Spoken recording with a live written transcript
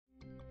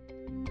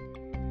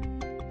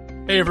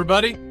Hey,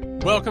 everybody.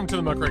 Welcome to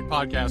the Muckrake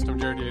Podcast. I'm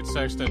Jared Yates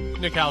Sexton.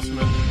 Nick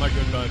Houseman, my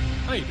good bud.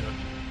 How you doing?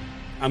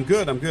 I'm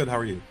good. How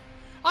are you?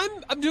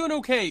 I'm doing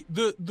okay.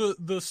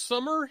 The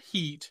summer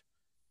heat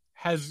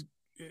has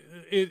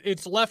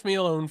it's left me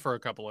alone for a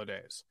couple of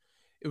days.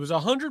 It was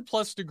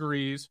 100+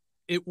 degrees.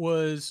 It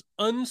was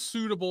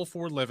unsuitable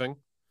for living.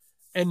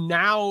 And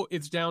now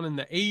it's down in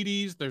the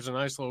 80s. There's a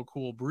nice little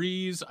cool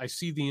breeze. I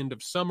see the end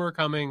of summer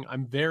coming.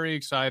 I'm very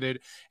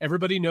excited.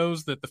 Everybody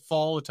knows that the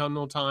fall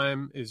autumnal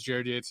time is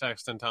Jared Yates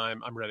Sexton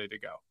time. I'm ready to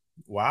go.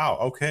 Wow.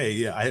 Okay.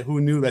 Yeah. Who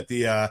knew that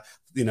the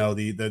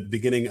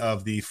beginning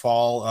of the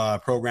fall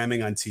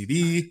programming on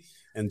TV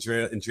and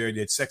Jared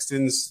Yates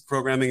Sexton's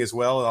programming as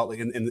well, all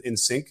in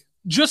sync.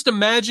 Just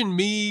imagine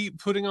me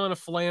putting on a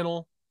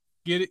flannel,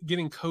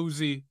 getting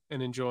cozy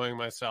and enjoying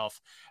myself.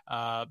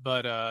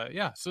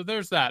 Yeah, so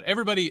there's that.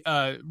 Everybody,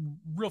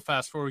 real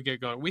fast before we get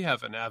going, we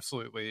have an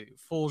absolutely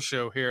full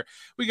show here.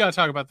 We got to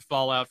talk about the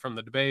fallout from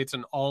the debates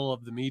and all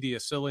of the media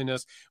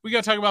silliness. We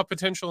got to talk about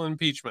potential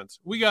impeachments.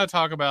 We got to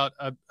talk about,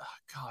 a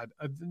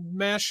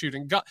mass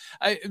shooting.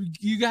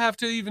 You have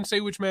to even say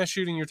which mass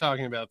shooting you're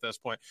talking about at this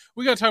point.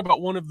 We got to talk about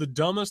one of the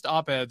dumbest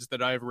op-eds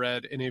that I've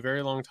read in a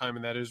very long time,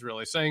 and that is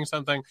really saying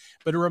something.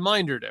 But a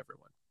reminder to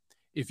everyone,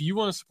 if you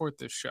want to support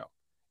this show,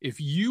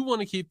 if you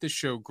want to keep this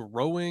show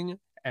growing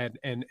and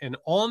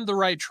on the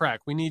right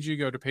track, we need you to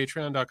go to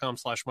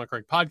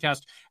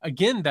patreon.com/muckrake-podcast.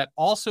 Again, that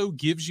also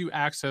gives you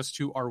access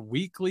to our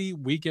weekly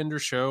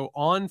Weekender show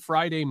on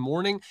Friday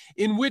morning,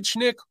 in which,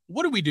 Nick,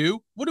 what do we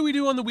do? What do we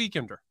do on the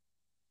Weekender?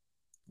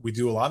 We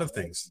do a lot of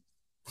things.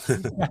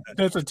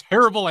 That's a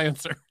terrible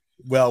answer.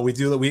 Well,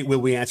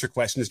 we answer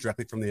questions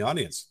directly from the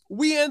audience.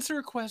 We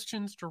answer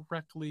questions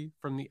directly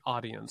from the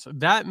audience.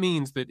 That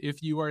means that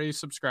if you are a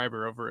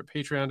subscriber over at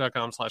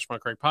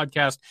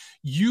patreon.com/muckrake-podcast,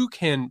 you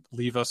can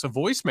leave us a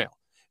voicemail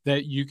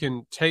that you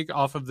can take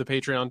off of the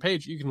Patreon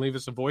page. You can leave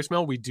us a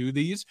voicemail. We do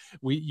these.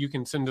 You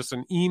can send us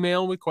an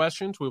email with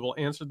questions. We will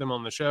answer them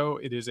on the show.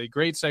 It is a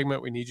great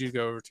segment. We need you to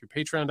go over to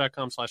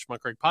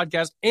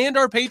patreon.com/muckrake-podcast. And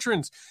our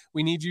patrons,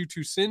 we need you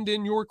to send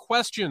in your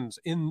questions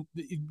in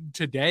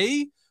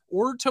today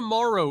or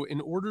tomorrow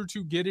in order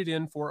to get it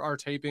in for our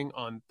taping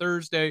on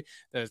Thursday.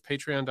 That is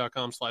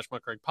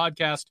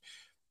patreon.com/muckrake-podcast.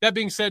 That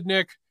being said,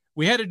 Nick,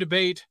 we had a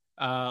debate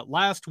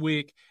last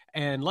week,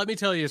 and let me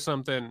tell you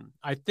something.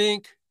 I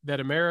think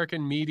that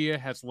American media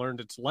has learned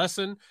its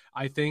lesson.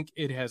 I think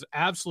it has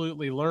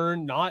absolutely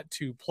learned not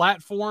to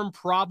platform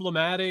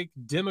problematic,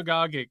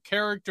 demagogic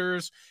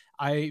characters.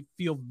 I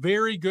feel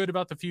very good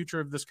about the future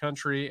of this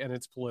country and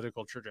its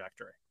political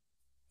trajectory.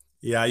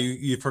 Yeah,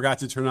 you forgot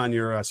to turn on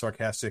your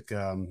sarcastic,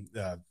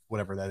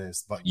 whatever that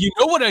is. But you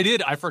know what I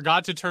did? I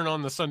forgot to turn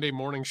on the Sunday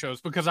morning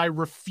shows because I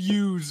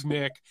refuse,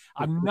 Nick.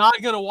 I'm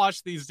not going to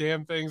watch these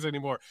damn things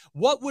anymore.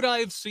 What would I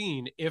have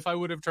seen if I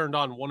would have turned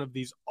on one of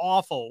these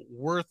awful,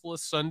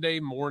 worthless Sunday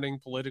morning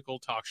political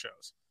talk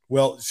shows?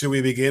 Well, should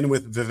we begin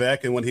with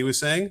Vivek and what he was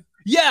saying?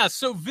 Yeah,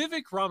 so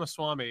Vivek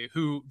Ramaswamy,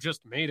 who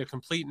just made a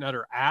complete and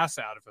utter ass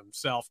out of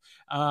himself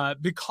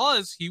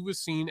because he was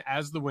seen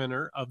as the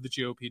winner of the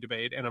GOP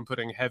debate, and I'm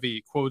putting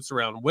heavy quotes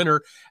around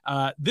winner,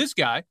 this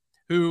guy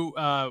who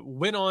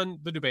went on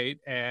the debate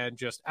and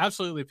just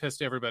absolutely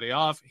pissed everybody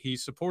off. He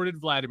supported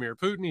Vladimir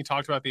Putin. He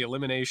talked about the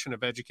elimination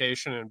of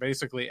education and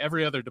basically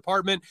every other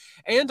department.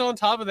 And on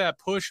top of that,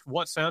 pushed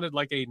what sounded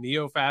like a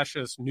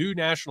neo-fascist new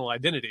national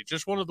identity.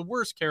 Just one of the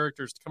worst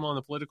characters to come on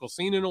the political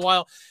scene in a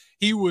while.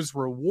 He was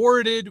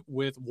rewarded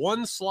with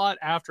one slot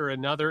after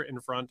another in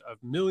front of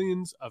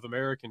millions of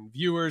American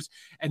viewers.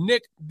 And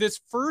Nick,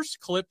 this first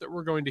clip that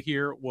we're going to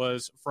hear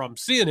was from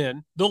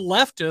CNN, the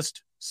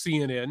leftist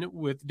CNN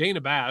with Dana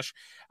Bash,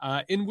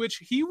 in which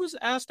he was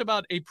asked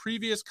about a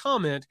previous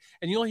comment,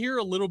 and you'll hear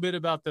a little bit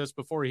about this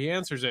before he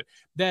answers it,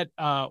 that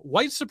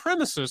white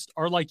supremacists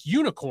are like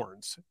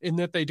unicorns in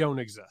that they don't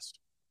exist.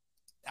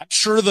 I'm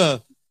sure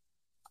the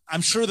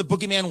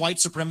boogeyman white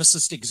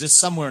supremacist exists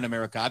somewhere in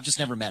America. I've just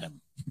never met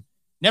him.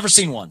 Never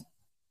seen one.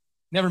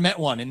 Never met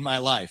one in my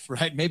life,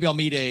 right? Maybe I'll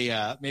meet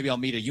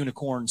a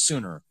unicorn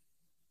sooner.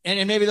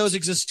 And maybe those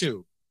exist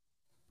too.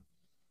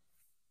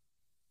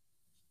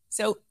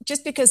 So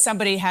just because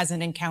somebody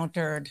hasn't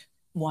encountered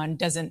one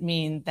doesn't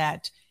mean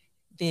that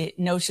the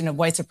notion of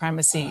white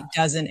supremacy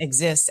doesn't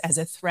exist as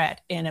a threat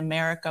in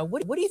America.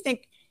 What do you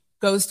think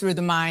goes through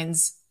the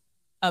minds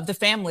of the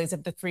families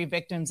of the 3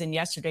 victims in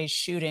yesterday's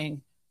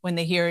shooting when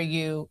they hear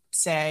you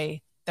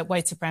say that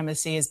white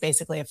supremacy is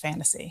basically a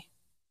fantasy?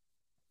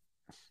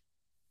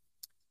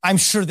 I'm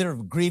sure they're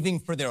grieving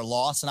for their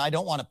loss, and I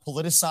don't want to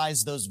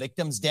politicize those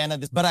victims, Dana,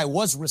 but I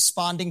was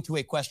responding to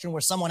a question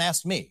where someone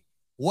asked me,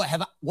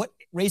 what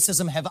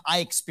racism have I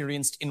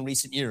experienced in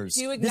recent years?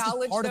 Do you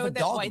acknowledge, though,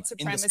 that white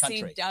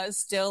supremacy does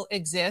still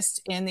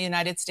exist in the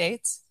United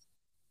States?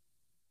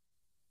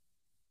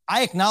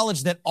 I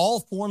acknowledge that all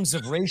forms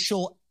of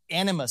racial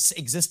animus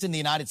exist in the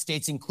United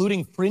States,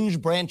 including fringe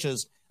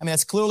branches. I mean,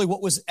 that's clearly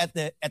what was at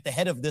the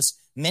head of this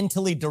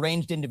mentally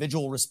deranged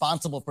individual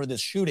responsible for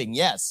this shooting,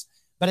 yes.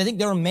 But I think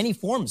there are many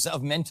forms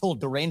of mental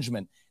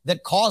derangement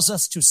that cause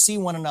us to see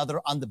one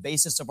another on the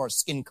basis of our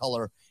skin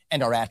color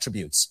and our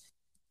attributes.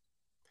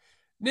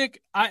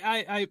 Nick,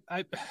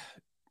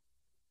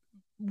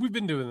 we've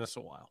been doing this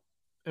a while,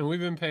 and we've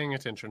been paying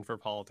attention for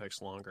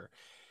politics longer.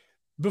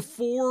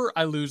 Before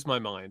I lose my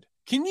mind,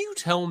 can you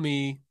tell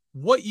me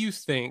what you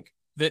think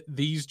that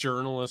these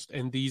journalists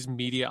and these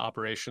media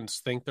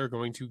operations think they're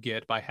going to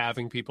get by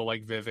having people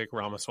like Vivek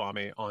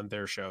Ramaswamy on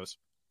their shows?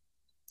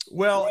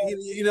 Well, I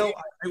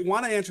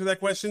want to answer that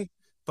question,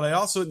 but I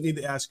also need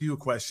to ask you a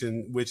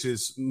question, which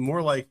is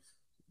more like,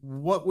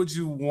 what would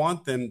you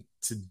want them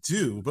to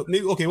do? But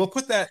maybe, okay, we'll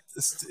put that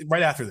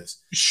right after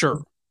this.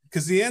 Sure.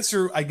 Because the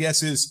answer, I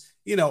guess, is,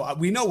 we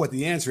know what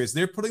the answer is.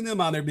 They're putting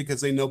them on there because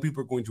they know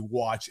people are going to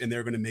watch and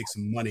they're going to make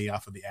some money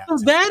off of the ads. So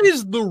that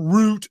is the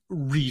root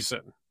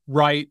reason,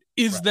 right?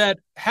 That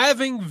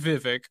having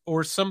Vivek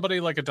or somebody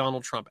like a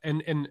Donald Trump,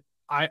 and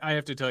I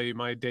have to tell you,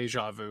 my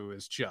deja vu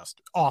is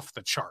just off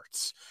the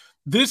charts.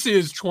 This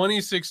is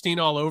 2016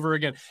 all over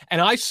again.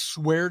 And I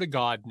swear to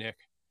God, Nick,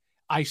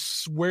 if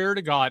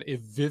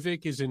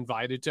Vivek is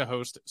invited to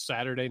host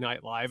Saturday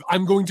Night Live,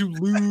 I'm going to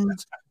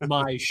lose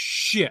my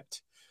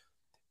shit.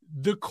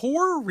 The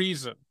core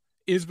reason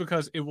is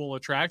because it will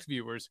attract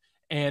viewers,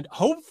 and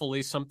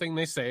hopefully something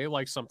they say,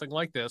 like something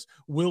like this,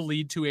 will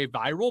lead to a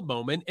viral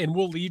moment and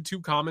will lead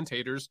to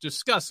commentators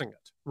discussing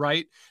it,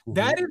 right? Mm-hmm.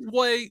 That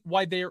is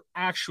why they're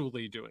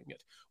actually doing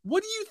it.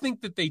 What do you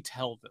think that they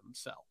tell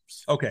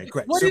themselves? Okay,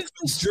 great. What is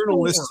the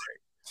journalistic?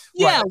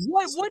 Yeah,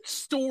 right. What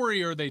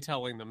story are they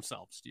telling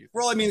themselves, do you think?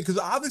 Well, I mean, because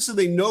obviously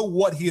they know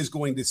what he is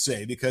going to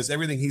say, because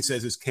everything he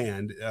says is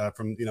canned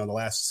from the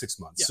last 6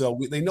 months. Yeah. So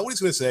they know what he's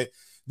going to say.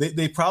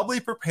 They probably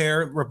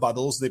prepare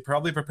rebuttals. They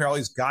probably prepare all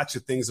these gotcha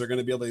things they're going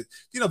to be able to,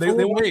 they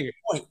want to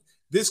point.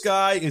 This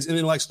guy is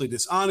intellectually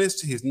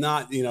dishonest. He's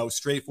not,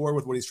 straightforward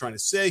with what he's trying to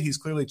say. He's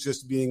clearly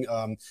just being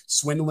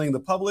swindling the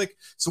public.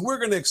 So we're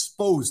going to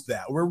expose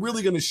that. We're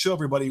really going to show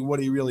everybody what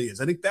he really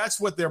is. I think that's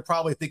what they're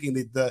probably thinking.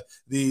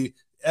 The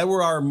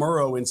Edward R.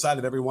 Murrow inside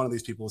of every one of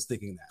these people is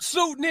thinking that.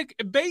 So, Nick,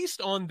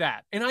 based on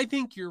that, and I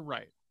think you're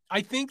right.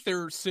 I think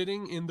they're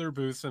sitting in their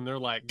booths and they're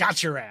like,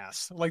 got your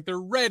ass. Like, they're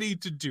ready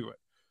to do it.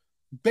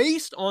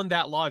 Based on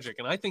that logic,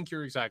 and I think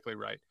you're exactly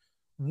right,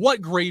 what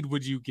grade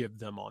would you give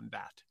them on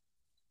that?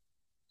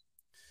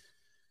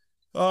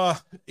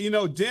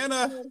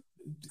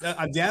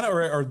 Dana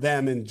or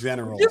them in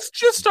general?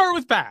 Just start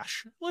with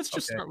Bash. Let's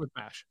just start with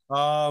Bash.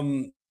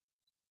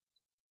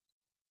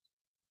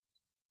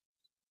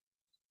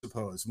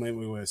 Suppose maybe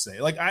we want to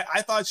say, like,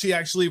 I thought she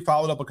actually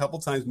followed up a couple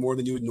times more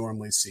than you would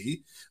normally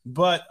see,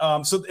 but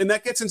and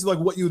that gets into like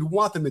what you would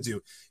want them to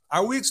do.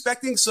 Are we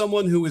expecting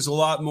someone who is a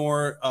lot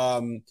more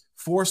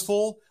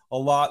forceful, a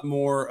lot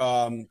more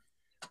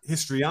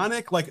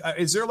histrionic? Like,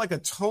 is there like a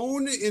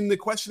tone in the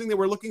questioning that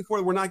we're looking for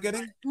that we're not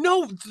getting?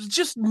 No,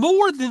 just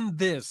more than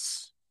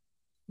this.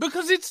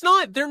 Because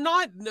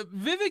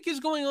Vivek is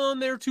going on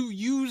there to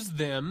use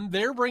them.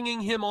 They're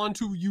bringing him on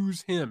to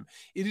use him.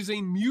 It is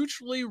a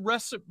mutually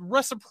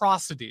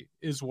reciprocity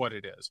is what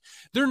it is.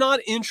 They're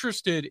not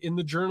interested in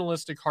the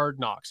journalistic hard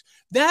knocks.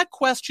 That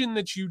question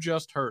that you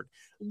just heard,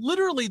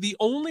 literally the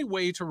only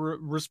way to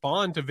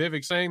respond to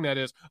Vivek saying that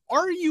is,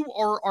 are you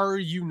or are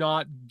you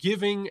not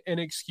giving an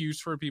excuse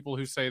for people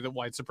who say that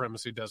white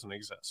supremacy doesn't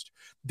exist?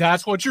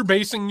 That's what you're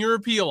basing your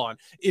appeal on.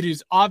 It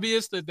is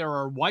obvious that there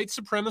are white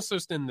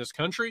supremacists in this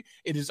country.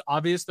 It is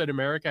obvious that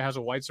America has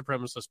a white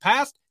supremacist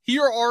past.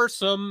 Here are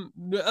some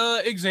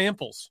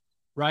examples,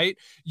 right?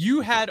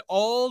 You had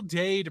all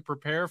day to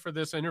prepare for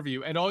this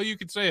interview, and all you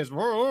could say is,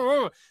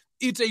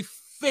 it's a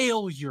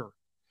failure.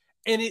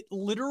 And it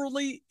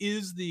literally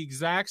is the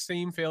exact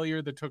same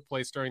failure that took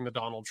place during the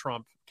Donald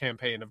Trump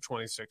campaign of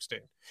 2016.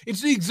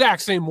 It's the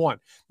exact same one.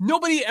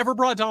 Nobody ever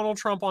brought Donald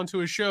Trump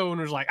onto a show and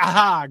was like,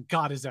 aha,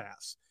 got his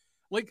ass.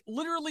 Like,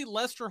 literally,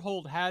 Lester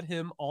Holt had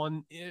him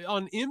on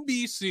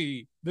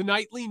NBC, the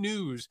nightly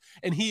news,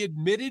 and he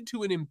admitted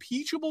to an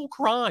impeachable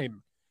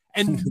crime,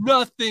 and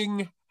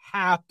nothing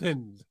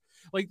happened.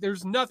 Like,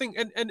 there's nothing.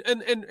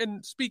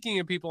 And speaking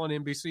of people on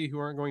NBC who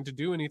aren't going to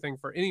do anything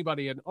for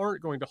anybody and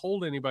aren't going to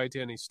hold anybody to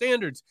any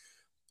standards,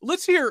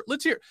 let's hear.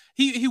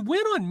 He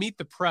went on Meet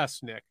the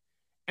Press, Nick,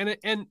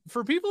 and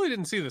for people who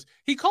didn't see this,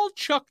 he called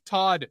Chuck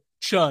Todd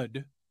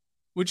Chud,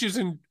 which is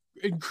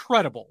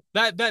incredible.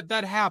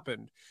 That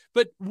happened.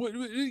 But let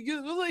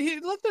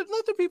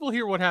the people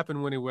hear what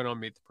happened when he went on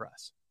Meet the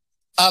Press.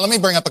 Let me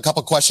bring up a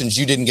couple questions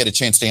you didn't get a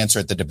chance to answer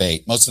at the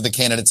debate. Most of the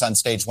candidates on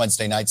stage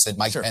Wednesday night said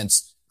Mike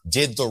Pence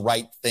did the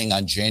right thing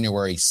on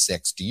January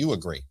 6th. Do you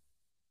agree?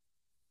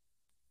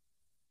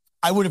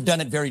 I would have done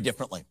it very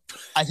differently.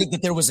 I think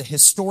that there was a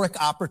historic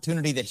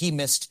opportunity that he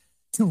missed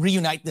to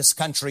reunite this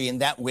country in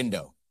that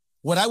window.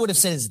 What I would have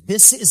said is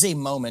this is a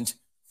moment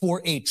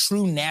for a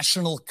true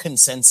national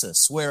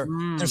consensus where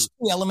there's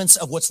two elements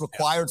of what's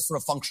required for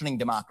a functioning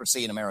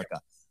democracy in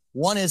America.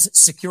 One is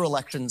secure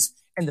elections,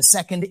 and the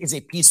second is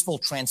a peaceful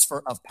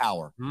transfer of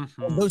power.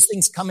 Mm-hmm. When those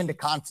things come into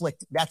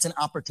conflict, that's an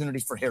opportunity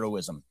for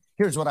heroism.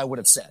 Here's what I would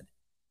have said.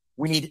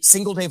 We need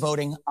single-day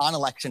voting on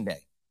Election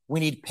Day.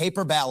 We need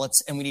paper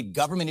ballots, and we need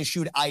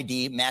government-issued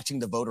ID matching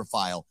the voter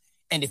file.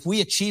 And if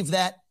we achieve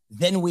that,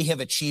 then we have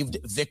achieved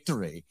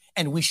victory,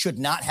 and we should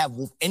not have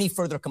any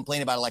further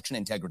complaint about election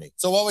integrity.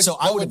 So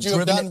I would you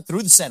have done it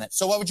through the Senate?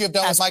 So what would you have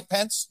done with Mike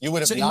Pence? You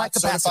would have not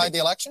certified the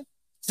election?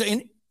 So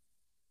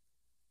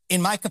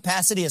in my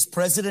capacity as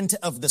president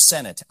of the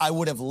Senate, I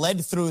would have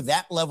led through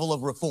that level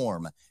of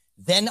reform.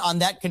 Then on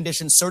that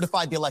condition,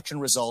 certified the election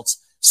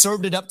results,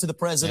 served it up to the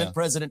president,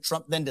 President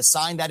Trump, then to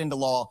sign that into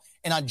law.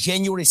 And on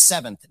January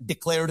 7th,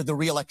 declared the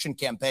re-election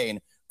campaign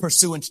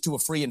pursuant to a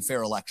free and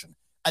fair election.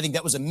 I think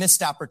that was a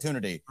missed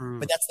opportunity,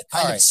 but that's the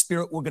kind of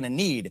spirit we're going to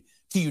need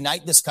to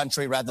unite this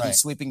country rather than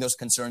sweeping those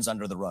concerns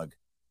under the rug.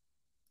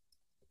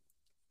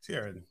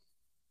 Jared.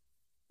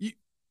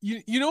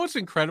 You know what's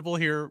incredible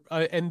here?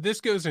 And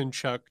this goes in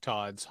Chuck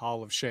Todd's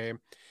Hall of Shame.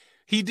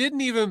 He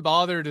didn't even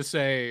bother to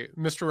say,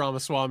 Mr.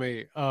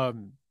 Ramaswamy,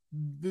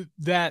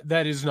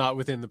 that is not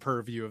within the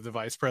purview of the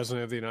Vice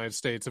President of the United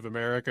States of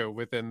America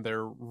within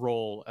their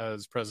role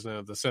as President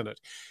of the Senate.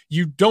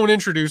 You don't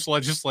introduce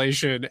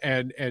legislation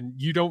and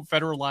you don't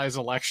federalize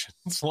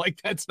elections.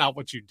 Like, that's not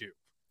what you do.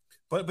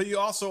 But you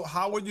also,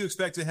 how would you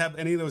expect to have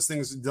any of those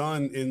things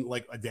done in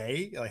like a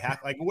day?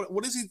 Like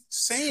what is he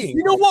saying?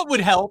 You know what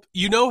would help?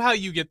 You know how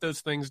you get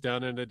those things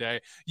done in a day?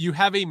 You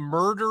have a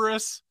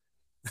murderous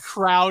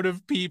crowd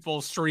of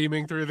people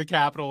streaming through the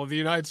Capitol of the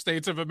United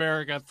States of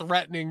America,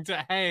 threatening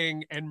to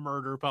hang and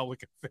murder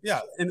public officials.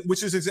 Yeah, and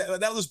which is exactly,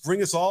 that'll just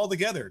bring us all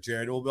together,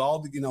 Jared. We'll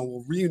all,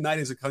 we'll reunite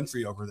as a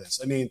country over this.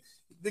 I mean,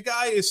 the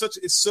guy is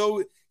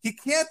so he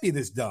can't be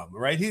this dumb,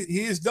 right?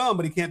 He is dumb,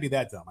 but he can't be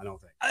that dumb. I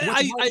don't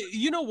think.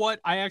 You know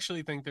what? I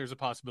actually think there's a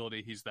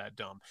possibility he's that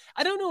dumb.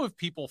 I don't know if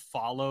people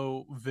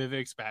follow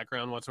Vivek's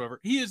background whatsoever.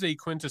 He is a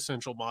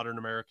quintessential modern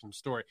American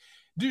story.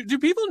 Do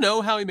people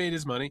know how he made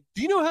his money?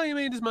 Do you know how he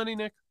made his money,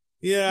 Nick?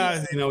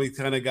 Yeah, he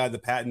kind of got the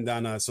patent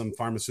on some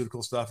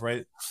pharmaceutical stuff,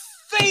 right?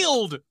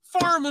 Failed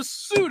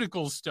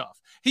pharmaceutical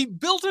stuff. He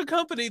built a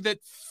company that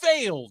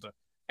failed,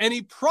 and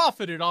he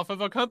profited off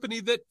of a company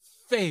that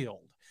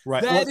failed.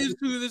 Right. That is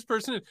who this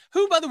person is,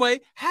 who, by the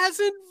way,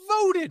 hasn't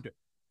voted.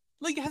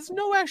 Like, has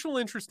no actual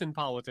interest in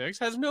politics,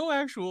 has no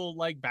actual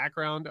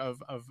background of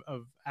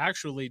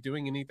actually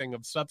doing anything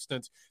of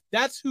substance.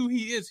 That's who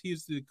he is. He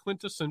is the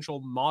quintessential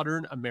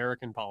modern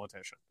American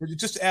politician.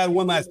 Just to add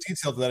one last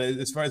detail to that,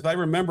 as far as I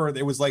remember,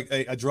 there was like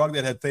a drug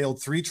that had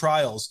failed 3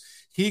 trials.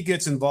 He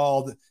gets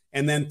involved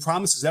and then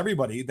promises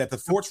everybody that the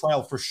 4th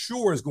trial for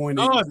sure is going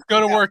to it's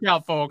going to work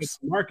out, folks.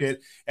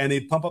 Market, and they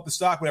pump up the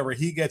stock, whatever.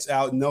 He gets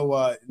out,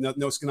 no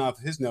skin off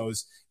his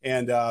nose,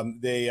 and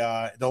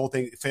the whole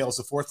thing fails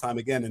the 4th time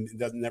again, and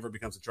never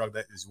becomes a drug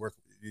that is worth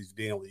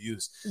being able to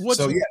use.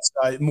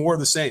 More of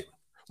the same.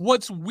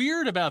 What's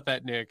weird about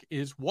that, Nick,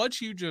 is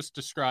what you just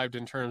described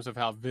in terms of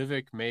how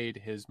Vivek made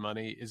his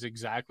money is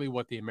exactly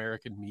what the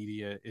American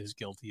media is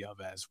guilty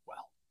of as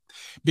well.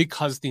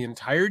 Because the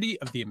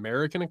entirety of the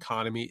American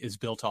economy is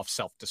built off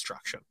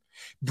self-destruction.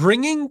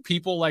 Bringing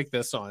people like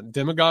this on,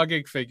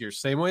 demagogic figures,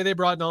 same way they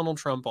brought Donald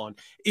Trump on,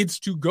 it's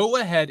to go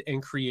ahead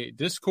and create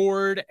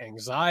discord,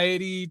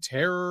 anxiety,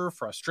 terror,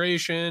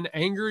 frustration,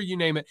 anger, you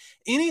name it,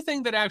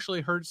 anything that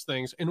actually hurts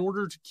things in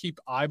order to keep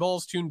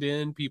eyeballs tuned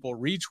in, people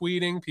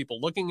retweeting, people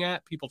looking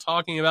at, people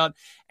talking about.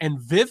 And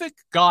Vivek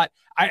got,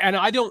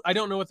 I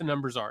don't know what the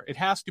numbers are. It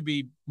has to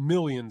be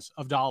millions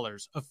of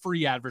dollars of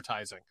free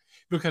advertising,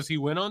 because he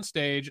went on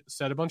stage,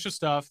 said a bunch of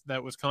stuff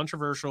that was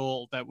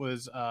controversial, that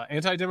was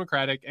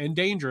anti-democratic and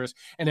dangerous.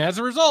 And as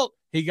a result,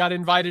 he got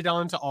invited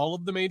on to all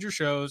of the major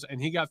shows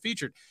and he got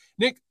featured.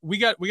 Nick, we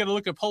got to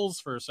look at polls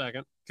for a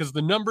second, because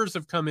the numbers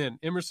have come in.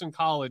 Emerson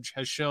College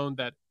has shown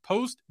that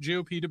post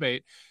GOP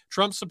debate,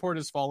 Trump's support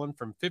has fallen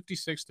from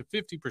 56 to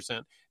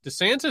 50%.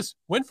 DeSantis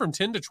went from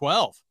 10 to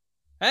 12.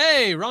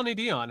 Hey, Ronnie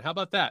Dion, how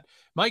about that?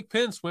 Mike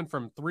Pence went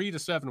from 3 to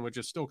 7, which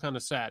is still kind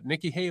of sad.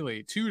 Nikki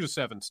Haley, 2 to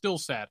 7, still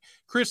sad.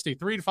 Christie,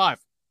 3 to 5,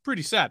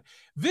 pretty sad.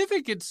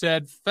 Vivek, it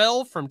said,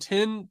 fell from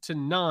 10 to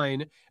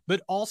 9,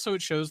 but also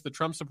it shows the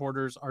Trump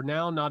supporters are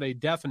now not a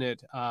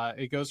definite.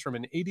 It goes from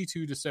an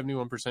 82 to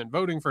 71%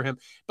 voting for him.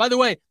 By the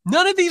way,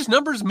 none of these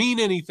numbers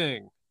mean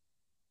anything.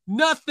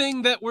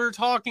 Nothing that we're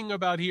talking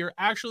about here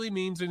actually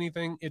means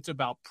anything. It's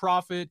about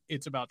profit.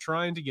 It's about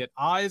trying to get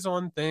eyes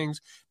on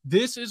things.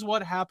 This is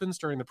what happens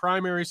during the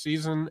primary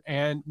season.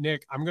 And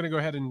Nick, I'm going to go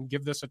ahead and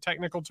give this a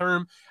technical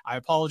term. I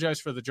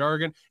apologize for the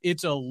jargon.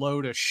 It's a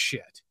load of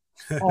shit.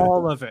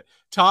 All of it.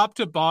 Top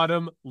to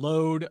bottom,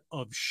 load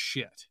of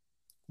shit.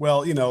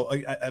 Well,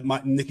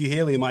 Nikki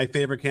Haley, my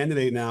favorite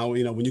candidate now,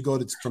 when you go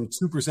from 2%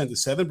 to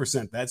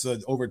 7%, that's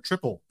over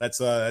triple.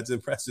 That's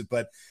impressive.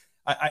 But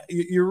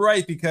you're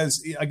right,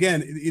 because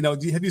again,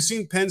 have you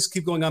seen Pence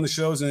keep going on the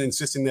shows and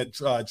insisting that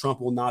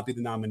Trump will not be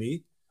the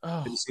nominee?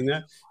 Have you seen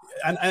that?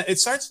 And it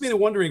starts me to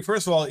wondering,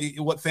 first of all,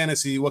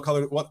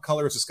 what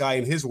color is the sky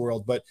in his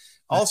world, but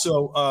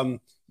also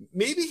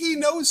maybe he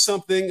knows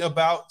something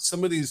about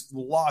some of these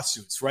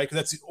lawsuits, right? Because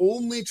that's the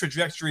only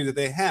trajectory that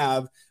they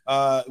have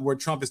where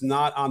Trump is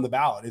not on the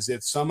ballot, is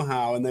if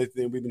somehow, and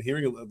we've been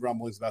hearing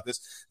rumblings about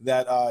this,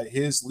 that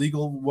his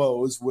legal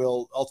woes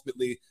will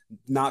ultimately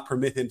not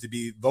permit him to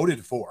be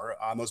voted for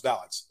on those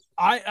ballots.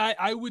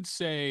 I would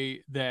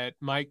say that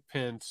Mike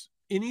Pence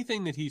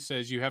anything that he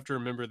says, you have to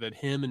remember that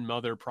him and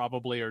Mother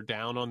probably are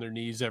down on their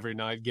knees every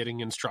night getting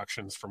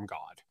instructions from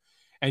God.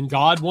 And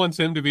God wants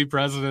him to be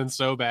president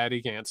so bad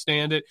he can't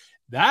stand it.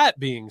 That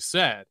being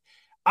said,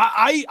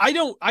 I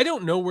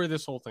don't know where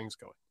this whole thing's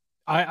going.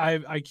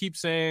 I keep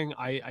saying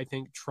I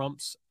think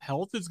Trump's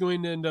health is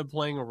going to end up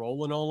playing a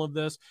role in all of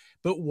this.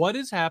 But what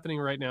is happening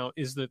right now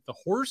is that the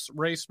horse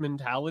race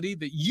mentality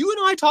that you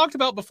and I talked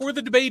about before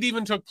the debate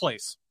even took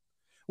place.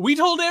 We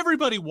told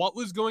everybody what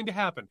was going to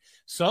happen.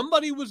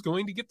 Somebody was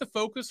going to get the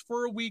focus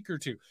for a week or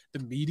two. The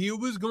media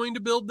was going to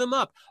build them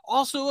up.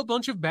 Also, a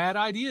bunch of bad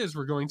ideas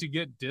were going to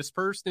get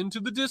dispersed into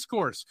the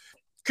discourse.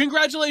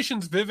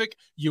 Congratulations, Vivek.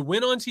 You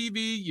went on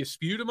TV, you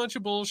spewed a bunch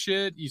of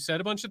bullshit, you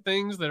said a bunch of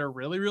things that are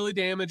really, really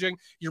damaging.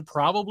 You're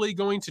probably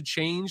going to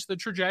change the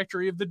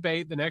trajectory of the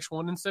debate, the next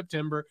one in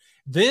September.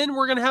 Then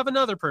we're going to have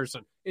another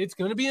person. It's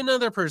going to be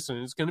another person.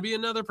 It's going to be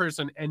another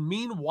person. And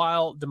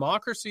meanwhile,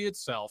 democracy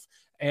itself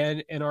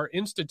and our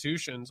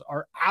institutions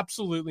are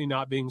absolutely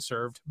not being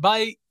served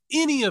by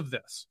any of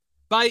this,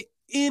 by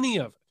any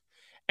of it.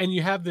 And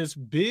you have this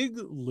big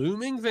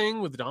looming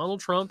thing with Donald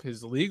Trump,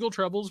 his legal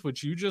troubles,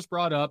 which you just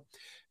brought up,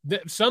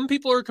 that some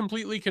people are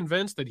completely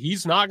convinced that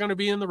he's not going to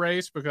be in the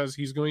race because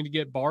he's going to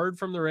get barred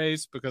from the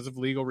race because of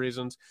legal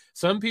reasons.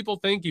 Some people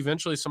think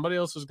eventually somebody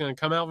else is going to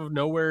come out of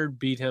nowhere and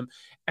beat him.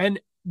 And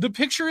the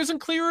picture isn't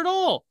clear at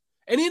all.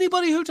 And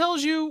anybody who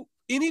tells you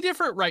any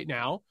different right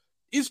now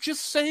is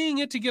just saying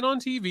it to get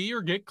on TV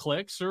or get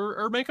clicks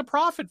or make a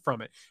profit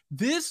from it.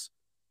 This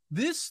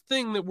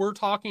thing that we're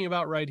talking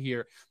about right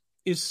here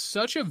is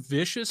such a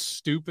vicious,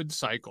 stupid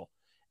cycle.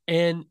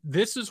 And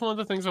this is one of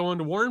the things I wanted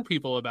to warn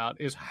people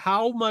about is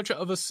how much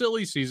of a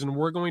silly season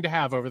we're going to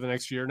have over the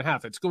next year and a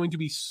half. It's going to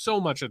be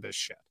so much of this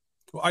shit.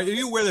 Well, are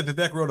you aware that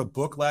Vivek wrote a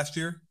book last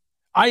year?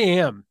 I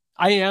am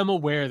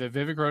aware that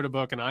Vivek wrote a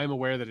book, and I am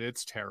aware that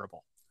it's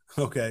terrible.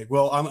 Okay.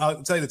 Well,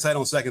 I'll tell you the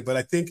title in a second, but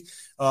I think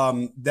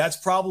that's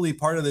probably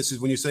part of this is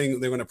when you're saying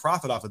they're going to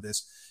profit off of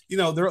this. You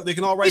know, they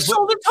can all write. He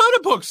sold a ton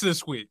of books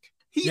this week.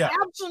 He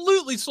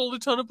absolutely sold a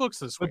ton of books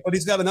this week. But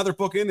he's got another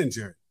book in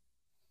Jared.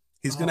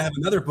 He's going to have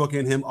another book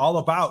in him all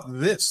about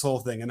this whole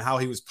thing and how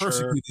he was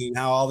persecuted and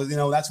how all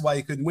the, that's why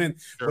he couldn't win,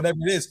 whatever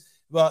it is.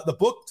 The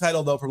book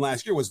title, though, from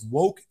last year was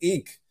Woke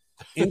Inc.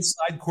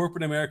 Inside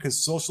Corporate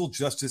America's Social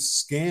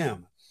Justice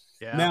Scam.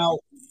 Yeah. Now,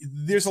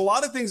 there's a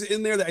lot of things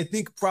in there that I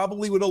think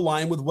probably would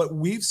align with what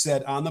we've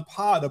said on the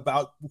pod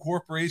about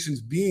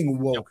corporations being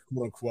woke,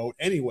 quote unquote,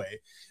 anyway.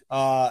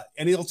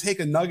 And he'll take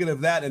a nugget of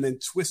that and then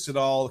twist it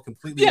all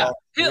completely. Yeah,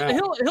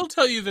 he'll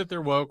tell you that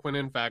they're woke when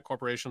in fact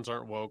corporations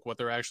aren't woke. What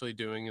they're actually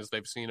doing is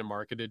they've seen a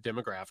marketed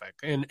demographic,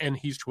 and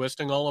he's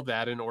twisting all of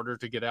that in order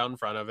to get out in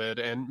front of it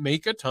and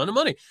make a ton of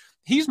money.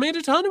 He's made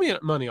a ton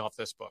of money off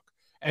this book,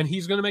 and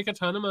he's going to make a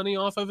ton of money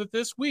off of it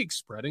this week,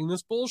 spreading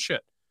this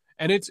bullshit.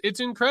 And it's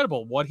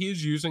incredible what he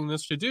is using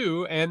this to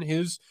do, and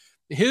his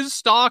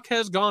stock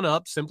has gone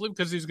up simply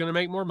because he's going to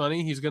make more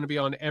money. He's going to be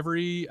on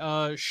every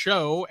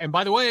show, and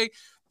by the way,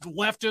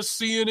 leftist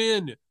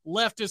CNN,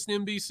 leftist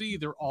NBC,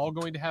 they're all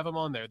going to have him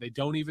on there. They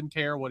don't even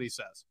care what he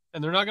says,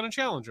 and they're not going to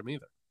challenge him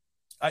either.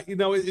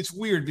 It's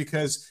weird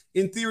because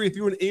in theory, if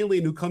you're an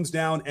alien who comes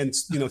down and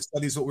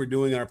studies what we're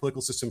doing in our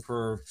political system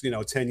for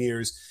 10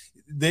 years,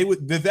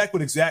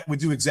 Vivek would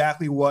do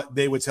exactly what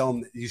they would tell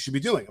him you should be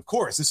doing. Of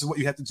course, this is what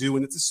you have to do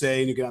and it's to say,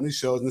 and you get on these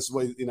shows, and this is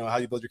what how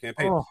you build your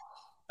campaign. Oh.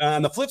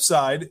 On the flip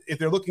side, if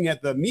they're looking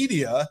at the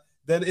media,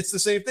 then it's the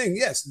same thing.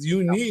 Yes,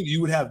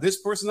 you would have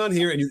this person on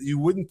here, and you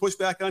wouldn't push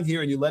back on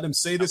here, and you let him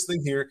say this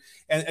thing here.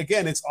 And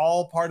again, it's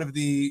all part of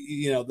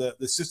the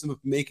system of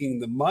making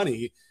the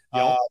money.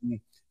 Yep.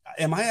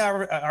 Am I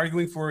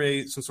arguing for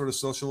some sort of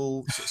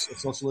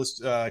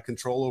socialist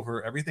control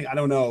over everything? I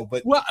don't know,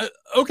 but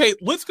okay,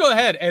 let's go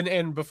ahead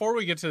and before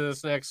we get to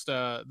this next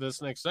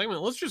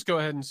segment, let's just go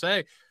ahead and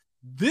say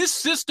this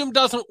system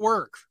doesn't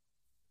work.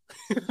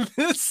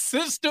 This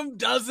system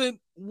doesn't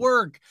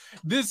work.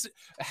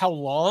 How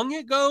long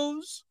it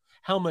goes,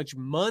 how much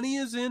money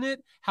is in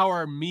it, how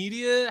our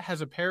media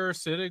has a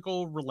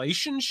parasitical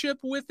relationship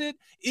with it.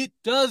 It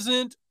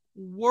doesn't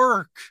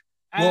work.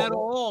 At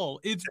all.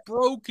 It's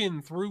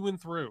broken through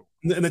and through.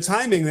 And the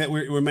timing that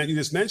you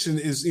just mentioned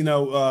is,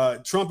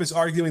 Trump is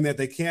arguing that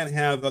they can't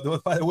have.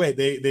 By the way,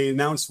 they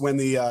announced when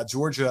the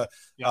Georgia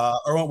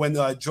or when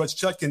Judge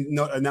Chutkan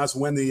announced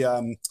when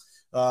the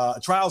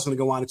trial is going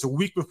to go on. It's a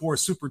week before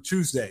Super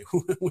Tuesday,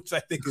 which I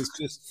think is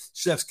just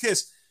chef's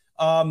kiss.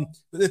 But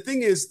the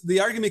thing is, the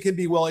argument can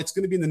be, well, it's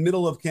going to be in the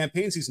middle of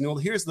campaign season. Well,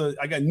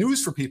 I got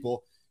news for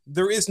people.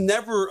 There is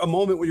never a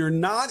moment where you're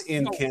not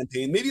in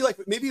campaign. Maybe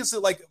it's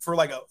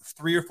for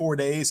 3 or 4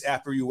 days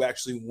after you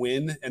actually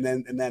win, and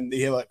then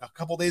you have a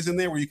couple days in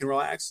there where you can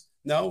relax.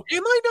 No,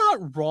 am I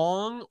not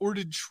wrong, or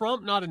did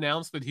Trump not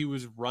announce that he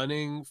was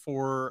running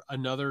for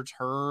another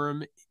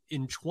term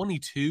in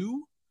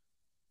 22?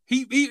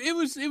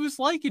 It was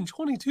like in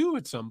 22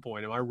 at some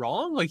point. Am I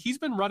wrong? Like he's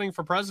been running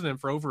for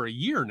president for over a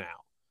year now,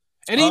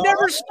 and he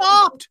never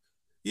stopped.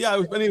 Yeah, I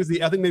think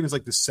maybe it was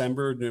like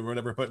December or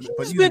whatever. But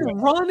he's been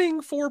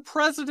running for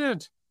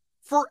president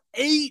for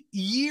 8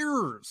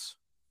 years.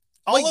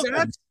 All of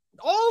them.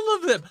 All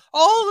of them,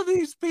 all of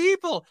these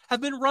people have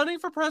been running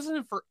for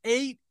president for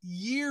 8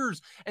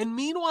 years. And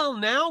meanwhile,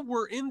 now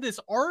we're in this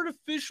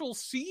artificial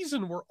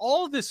season where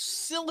all this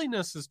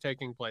silliness is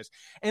taking place.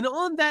 And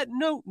on that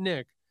note,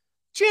 Nick,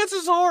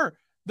 chances are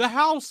the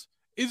House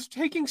is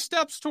taking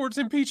steps towards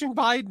impeaching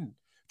Biden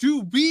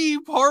to be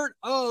part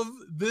of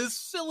this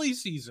silly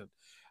season.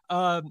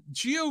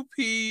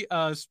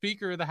 GOP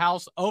Speaker of the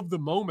House of the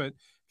moment,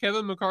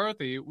 Kevin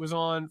McCarthy, was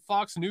on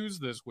Fox News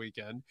this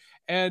weekend,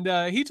 and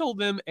he told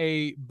them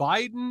a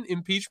Biden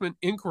impeachment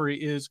inquiry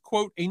is,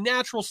 quote, a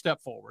natural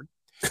step forward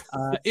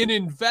in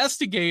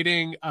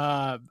investigating.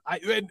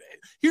 And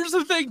here's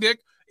the thing,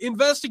 Nick,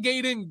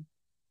 investigating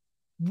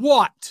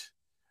what?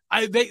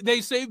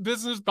 They say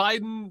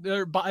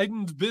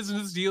Biden's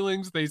business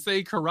dealings. They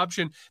say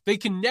corruption. They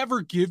can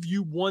never give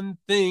you one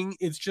thing.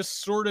 It's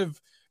just sort of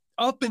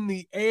up in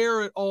the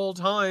air at all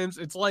times.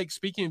 It's like,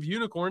 speaking of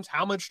unicorns,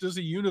 how much does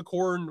a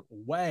unicorn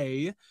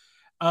weigh?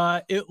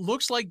 It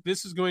looks like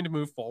this is going to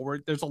move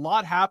forward. There's a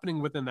lot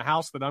happening within the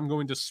House that I'm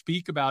going to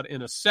speak about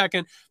in a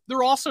second.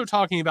 They're also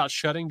talking about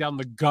shutting down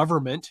the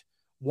government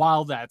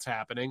while that's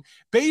happening.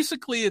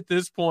 Basically, at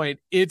this point,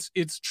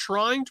 it's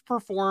trying to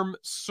perform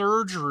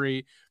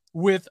surgery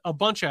with a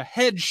bunch of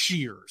head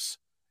shears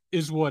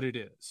is what it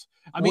is.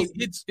 I mean,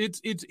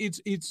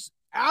 it's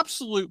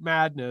absolute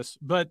madness,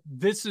 but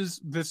this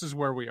is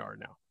where we are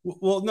now.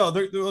 Well, no,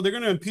 they're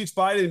going to impeach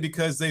Biden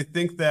because they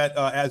think that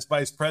as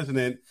vice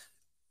president,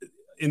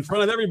 in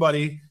front of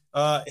everybody,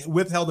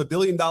 withheld $1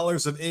 billion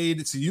of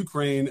aid to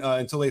Ukraine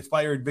until they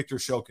fired Viktor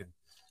Shokin,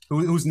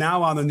 who's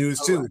now on the news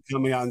too,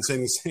 coming out and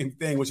saying the same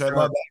thing, which I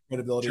love that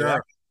credibility.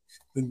 Sure.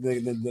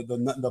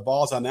 The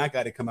balls on that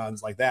guy to come out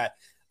and like that.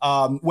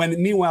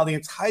 When meanwhile, the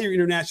entire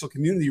international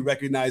community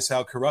recognized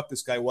how corrupt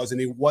this guy was, and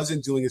he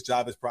wasn't doing his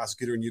job as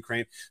prosecutor in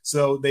Ukraine.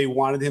 So they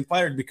wanted him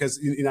fired because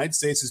in the United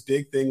States, his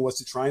big thing was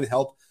to try and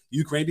help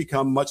Ukraine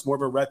become much more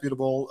of a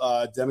reputable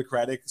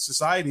democratic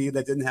society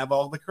that didn't have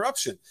all the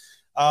corruption.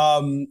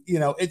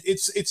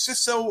 It's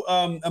just so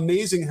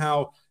amazing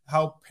how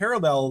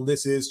parallel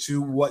this is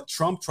to what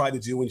Trump tried to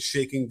do when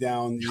shaking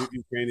down the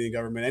Ukrainian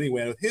government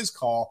anyway with his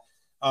call.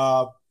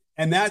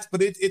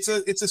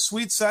 It's a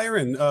sweet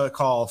siren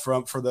call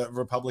for the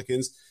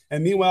Republicans.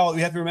 And meanwhile,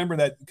 we have to remember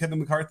that Kevin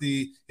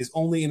McCarthy is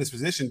only in this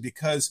position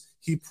because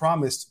he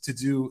promised to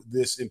do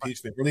this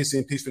impeachment, release the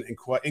impeachment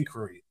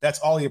inquiry. That's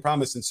all he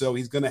promised. And so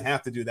he's going to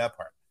have to do that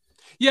part.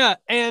 Yeah.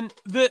 And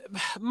the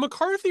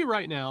McCarthy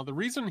right now, the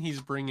reason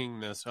he's bringing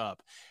this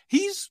up,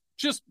 he's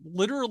just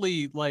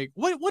literally like,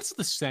 what's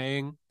the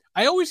saying?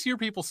 I always hear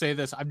people say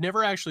this. I've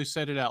never actually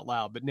said it out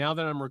loud, but now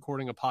that I'm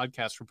recording a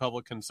podcast for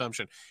public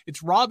consumption,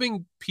 it's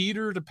robbing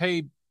Peter to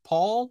pay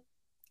Paul.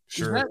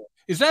 Sure.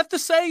 Is that the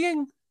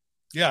saying?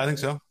 Yeah, I think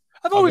so.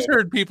 I've always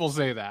heard people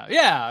say that.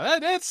 Yeah,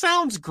 that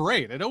sounds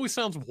great. It always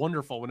sounds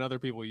wonderful when other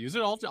people use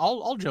it.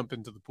 I'll jump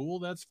into the pool.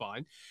 That's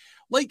fine.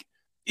 Like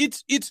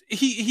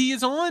he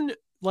is on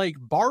like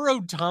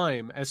borrowed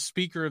time as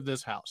Speaker of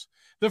this House.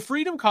 The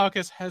Freedom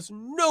Caucus has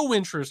no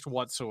interest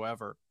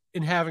whatsoever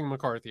in having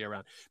McCarthy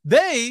around.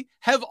 They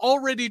have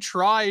already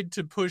tried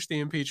to push the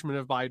impeachment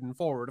of Biden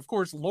forward. Of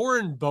course,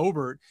 Lauren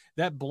Boebert,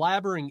 that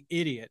blabbering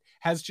idiot,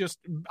 has just,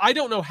 I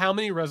don't know how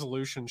many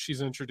resolutions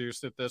she's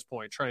introduced at this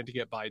point trying to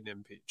get Biden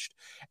impeached.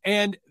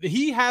 And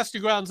he has to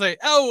go out and say,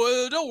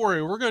 don't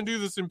worry, we're going to do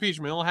this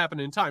impeachment. It'll happen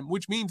in time,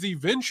 which means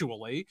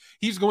eventually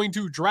he's going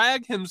to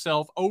drag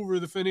himself over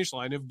the finish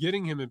line of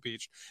getting him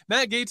impeached.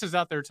 Matt Gaetz is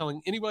out there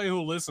telling anybody who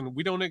will listen,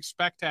 we don't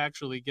expect to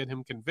actually get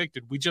him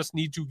convicted. We just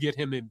need to get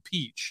him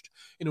impeached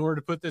in order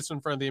to put this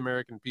in front of the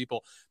American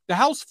people. The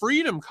House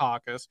Freedom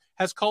Caucus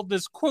has called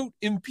this, quote,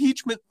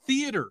 impeachment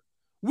theater,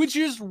 which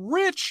is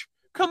rich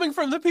coming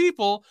from the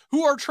people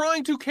who are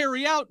trying to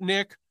carry out,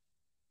 Nick,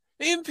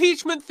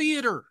 impeachment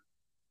theater.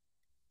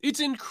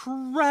 It's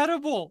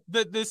incredible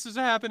that this is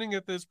happening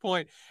at this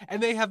point,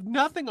 and they have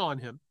nothing on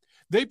him.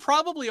 They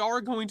probably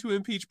are going to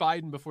impeach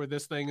Biden before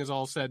this thing is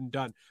all said and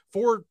done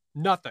for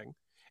nothing.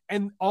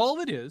 And all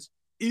it is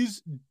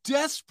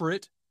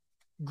desperate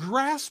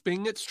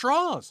grasping at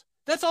straws.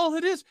 That's all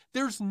it is.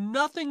 There's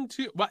nothing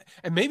to,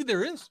 and maybe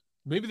there is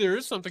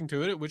something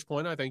to it, at which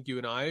point I think you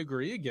and I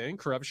agree again,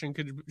 corruption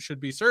should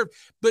be served,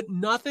 but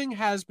nothing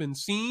has been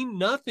seen.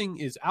 Nothing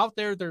is out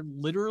there. They're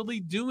literally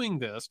doing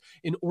this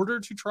in order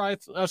to try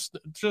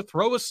to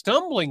throw a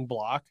stumbling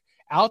block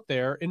out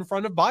there in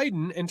front of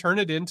Biden and turn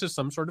it into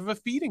some sort of a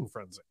feeding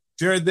frenzy.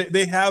 Jared,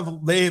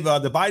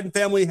 the Biden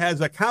family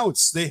has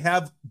accounts. They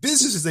have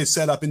businesses they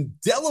set up in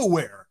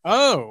Delaware.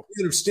 Oh,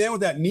 you understand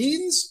what that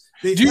means?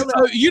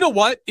 You know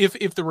what?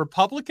 If the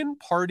Republican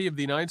Party of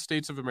the United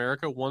States of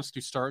America wants to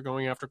start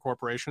going after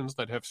corporations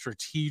that have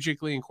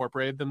strategically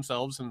incorporated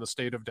themselves in the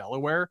state of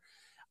Delaware,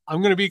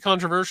 I'm going to be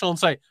controversial and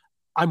say,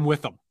 I'm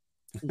with them.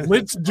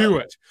 Let's do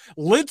it.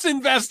 Let's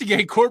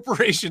investigate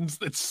corporations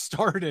that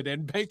started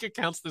and bank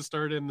accounts that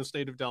started in the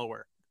state of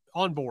Delaware.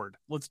 on board.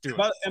 Let's do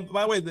it. And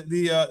by the way,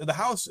 the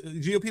House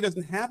GOP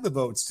doesn't have the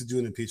votes to do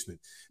an impeachment.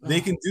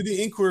 They can do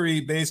the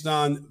inquiry based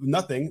on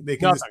nothing. They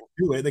can just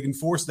do it. They can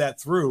force that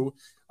through.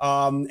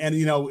 And,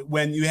 you know,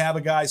 when you have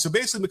a guy, so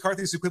basically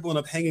McCarthy's equivalent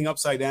of hanging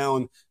upside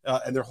down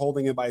and they're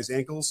holding him by his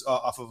ankles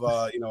off of,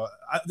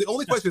 the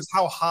only question is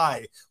how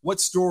high, what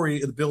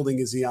story of the building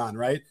is he on,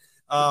 right?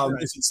 Right.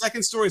 Is it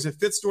second story? Is it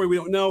fifth story? We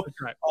don't know.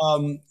 Right.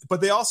 But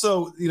they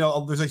also, you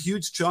know, there's a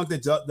huge chunk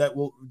that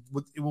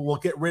will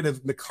get rid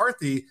of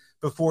McCarthy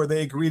before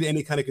they agree to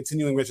any kind of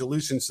continuing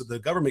resolution so the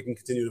government can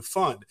continue to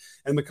fund.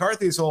 And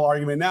McCarthy's whole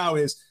argument now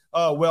is,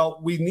 well,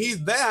 we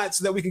need that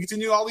so that we can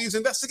continue all these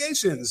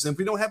investigations. And if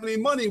we don't have any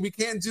money, we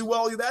can't do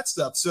all of that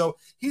stuff. So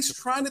he's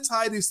trying to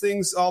tie these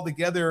things all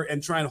together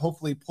and try and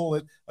hopefully pull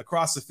it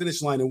across the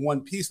finish line in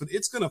one piece. But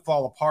it's going to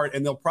fall apart,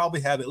 and they'll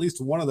probably have at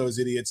least one of those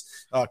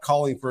idiots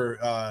calling for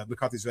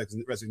McCarthy's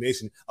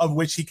resignation, of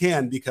which they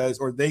can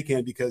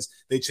because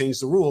they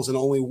changed the rules and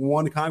only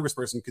one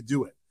congressperson could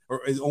do it,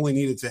 or is only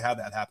needed to have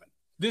that happen.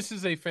 This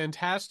is a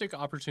fantastic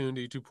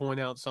opportunity to point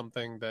out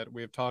something that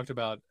we have talked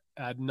about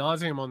ad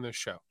nauseum on this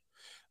show.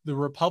 The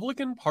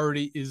Republican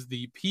Party is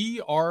the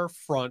PR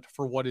front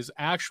for what is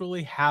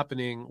actually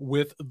happening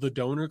with the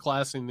donor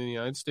class in the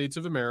United States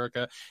of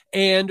America,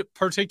 and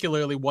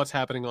particularly what's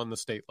happening on the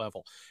state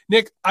level.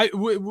 Nick,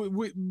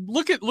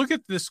 look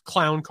at this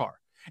clown car.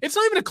 It's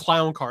not even a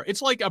clown car.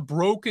 It's like a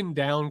broken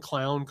down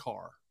clown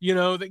car, you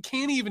know, that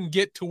can't even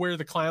get to where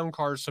the clown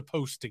car is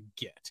supposed to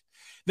get.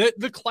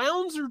 The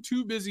clowns are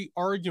too busy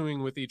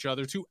arguing with each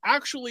other to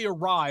actually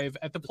arrive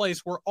at the place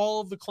where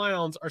all of the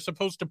clowns are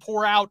supposed to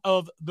pour out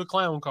of the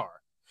clown car.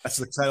 That's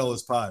the title of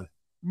this pod.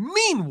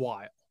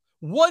 Meanwhile,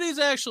 what is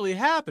actually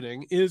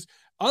happening is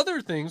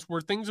other things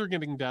where things are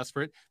getting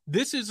desperate.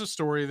 This is a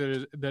story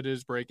that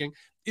is breaking,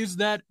 is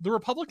that the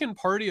Republican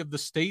Party of the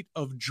state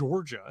of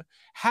Georgia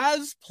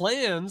has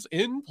plans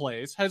in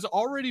place, has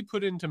already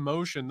put into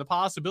motion the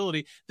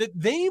possibility that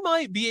they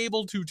might be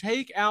able to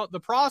take out the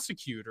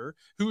prosecutor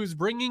who is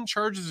bringing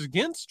charges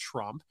against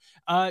Trump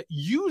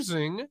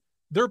using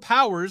their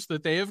powers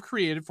that they have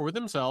created for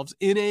themselves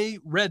in a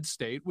red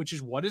state, which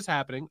is what is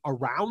happening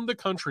around the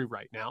country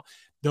right now.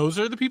 Those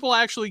are the people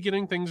actually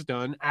getting things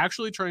done,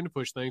 actually trying to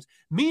push things.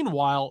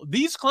 Meanwhile,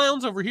 these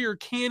clowns over here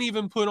can't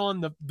even put on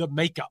the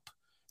makeup.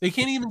 They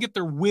can't even get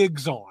their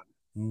wigs on.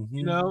 Mm-hmm.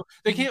 You know,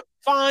 they can't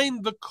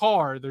find the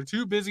car. They're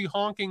too busy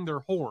honking their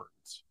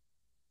horns.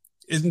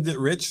 Isn't it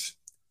rich,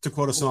 to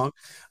quote a song?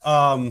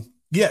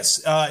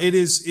 Yes, it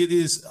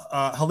is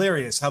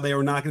hilarious how they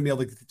are not going to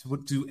be able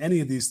to do any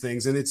of these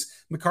things. And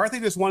it's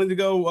McCarthy just wanted to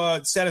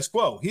go status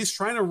quo. He's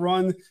trying to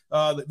run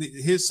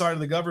his side of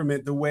the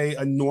government the way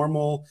a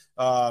normal,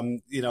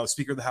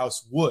 Speaker of the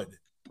House would.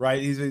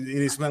 Right.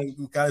 He's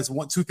got his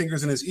two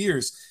fingers in his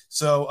ears.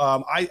 So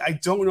I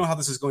don't know how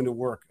this is going to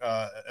work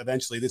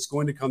eventually. It's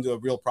going to come to a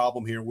real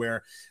problem here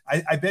where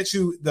I bet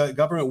you the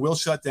government will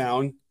shut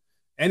down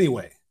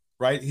anyway.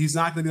 Right. He's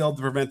not going to be able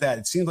to prevent that.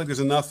 It seems like there's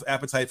enough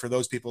appetite for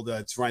those people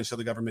to try and shut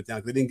the government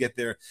down. They didn't get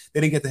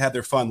to have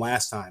their fun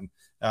last time.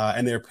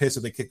 And they're pissed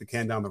if they kick the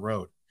can down the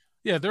road.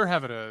 Yeah, they're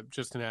having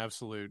just an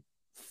absolute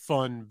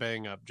fun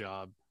bang up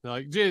job.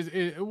 Like,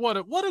 what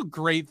a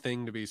great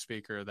thing to be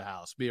Speaker of the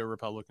House, be a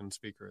Republican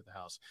Speaker of the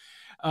House.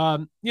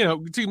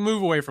 To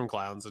move away from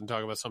clowns and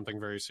talk about something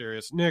very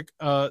serious. Nick,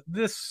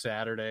 this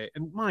Saturday,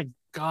 and my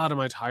God, am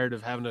I tired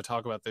of having to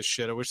talk about this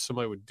shit. I wish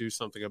somebody would do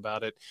something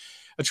about it.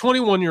 A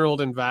 21-year-old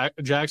in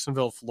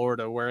Jacksonville,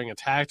 Florida, wearing a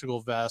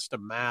tactical vest, a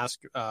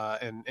mask,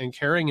 and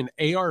carrying an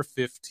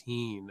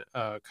AR-15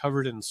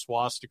 covered in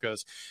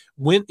swastikas,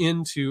 went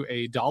into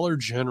a Dollar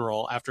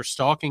General after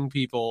stalking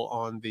people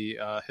on the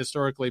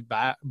historically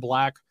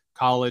black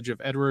college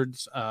of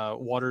Edwards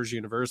Waters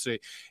University.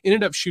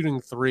 Ended up shooting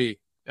 3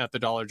 at the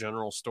Dollar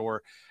General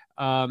store.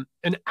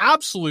 An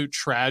absolute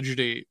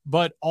tragedy,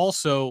 but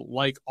also,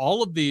 like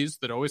all of these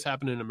that always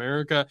happen in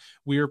America,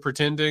 we are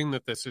pretending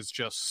that this is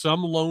just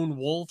some lone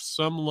wolf,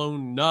 some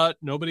lone nut.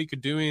 Nobody could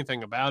do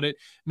anything about it.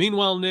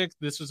 Meanwhile, Nick,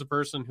 this is a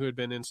person who had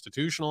been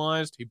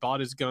institutionalized. He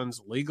bought his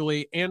guns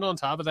legally. And on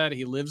top of that,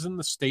 he lives in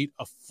the state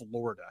of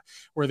Florida,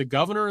 where the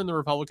governor in the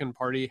Republican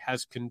Party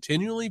has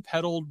continually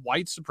peddled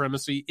white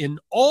supremacy in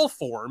all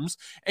forms.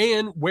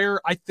 And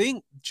where I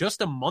think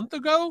just a month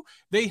ago,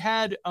 they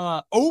had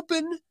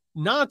open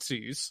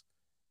Nazis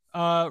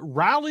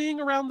rallying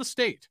around the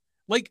state.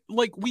 Like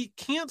we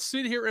can't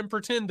sit here and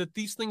pretend that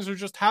these things are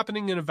just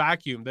happening in a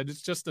vacuum, that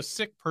it's just a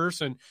sick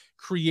person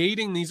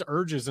creating these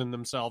urges in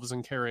themselves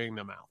and carrying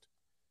them out.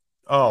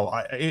 Oh,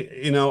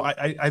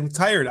 I'm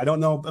tired. I don't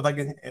know if I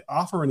can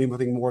offer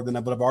anything more than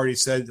what I've already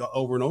said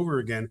over and over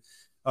again.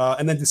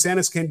 And then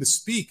DeSantis came to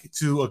speak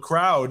to a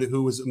crowd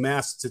who was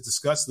masked to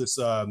discuss this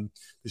the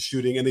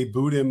shooting, and they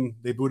booed him.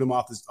 They booed him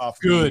off.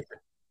 Good.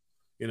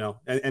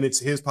 And it's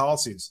his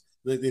policies,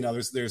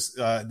 there's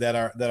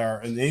that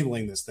are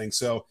enabling this thing.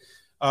 So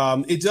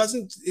why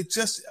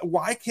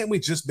can't we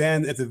just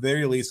at the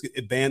very least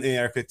ban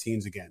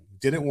AR-15s again?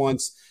 Did it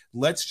once.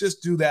 Let's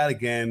just do that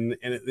again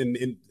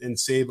and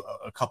save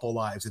a couple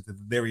lives at the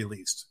very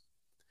least.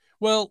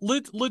 Well,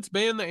 let's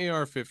ban the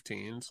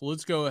AR-15s.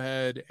 Let's go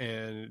ahead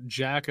and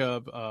jack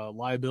up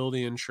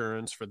liability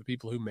insurance for the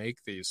people who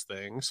make these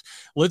things.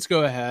 Let's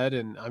go ahead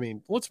and,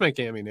 let's make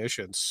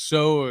ammunition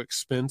so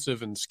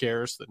expensive and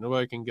scarce that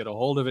nobody can get a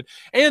hold of it.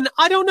 And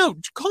I don't know,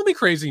 call me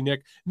crazy,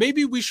 Nick.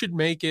 Maybe we should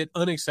make it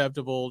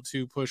unacceptable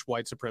to push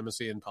white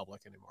supremacy in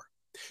public anymore.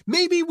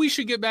 Maybe we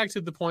should get back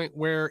to the point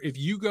where if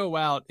you go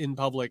out in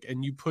public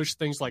and you push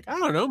things like, I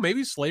don't know,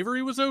 maybe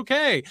slavery was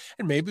okay.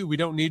 And maybe we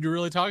don't need to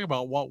really talk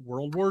about what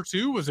World War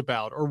II was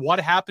about or what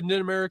happened in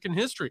American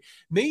history.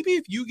 Maybe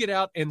if you get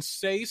out and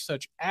say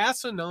such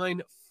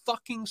asinine,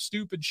 fucking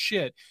stupid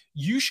shit,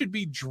 you should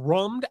be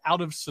drummed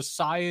out of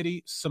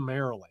society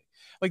summarily.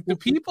 Like the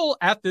people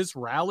at this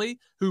rally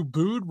who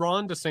booed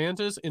Ron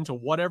DeSantis into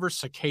whatever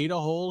cicada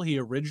hole he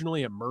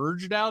originally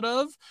emerged out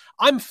of,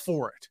 I'm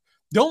for it.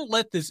 Don't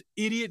let this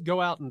idiot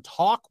go out and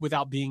talk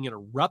without being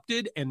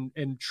interrupted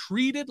and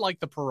treated like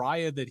the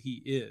pariah that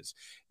he is.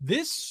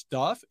 This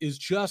stuff is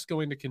just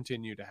going to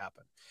continue to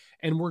happen.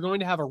 And we're going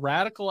to have a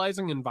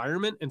radicalizing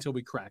environment until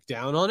we crack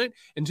down on it.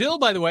 Until,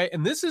 by the way,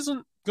 and this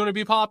isn't going to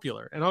be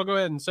popular, and I'll go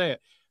ahead and say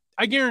it,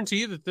 I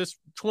guarantee that this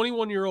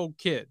 21-year-old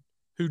kid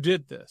who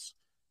did this,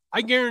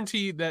 I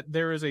guarantee that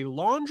there is a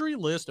laundry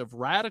list of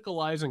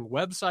radicalizing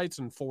websites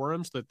and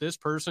forums that this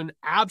person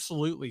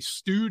absolutely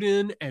stewed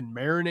in and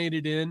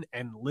marinated in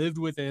and lived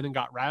within and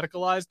got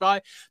radicalized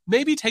by.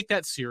 Maybe take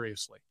that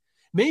seriously.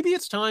 Maybe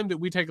it's time that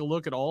we take a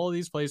look at all of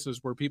these places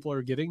where people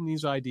are getting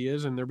these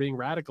ideas and they're being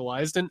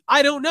radicalized. And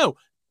I don't know,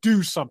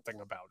 do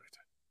something about it.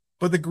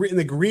 But the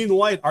green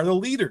light are the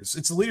leaders.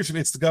 It's the leadership.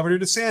 It's the Governor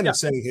DeSantis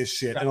saying his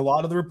shit and a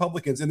lot of the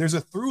Republicans. And there's a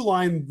through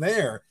line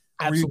there.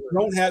 You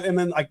don't have, and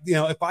then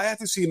if I have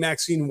to see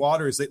Maxine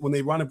Waters when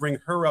they want to bring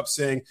her up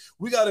saying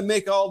we got to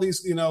make all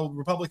these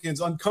Republicans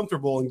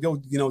uncomfortable and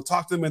go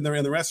talk to them in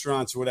the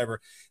restaurants or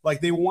whatever, like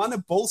they want to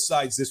both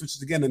sides this, which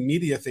is again a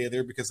media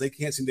failure because they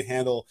can't seem to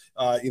handle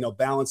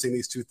balancing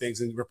these two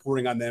things and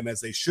reporting on them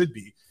as they should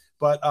be.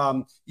 But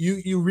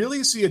you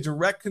really see a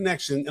direct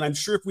connection, and I'm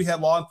sure if we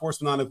had law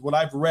enforcement on it, what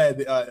I've read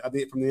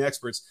from the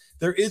experts,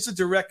 there is a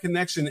direct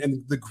connection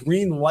and the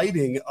green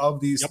lighting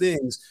of these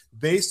things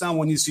based on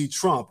when you see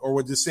Trump or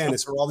with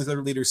DeSantis or all these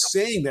other leaders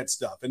saying that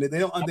stuff, and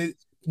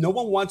no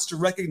one wants to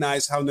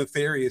recognize how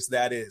nefarious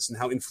that is and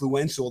how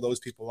influential those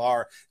people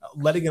are,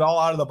 letting it all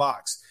out of the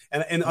box.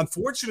 And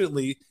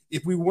unfortunately,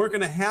 if we weren't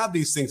going to have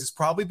these things, it's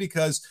probably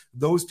because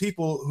those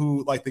people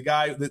who, like the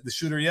guy, the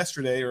shooter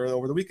yesterday or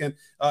over the weekend,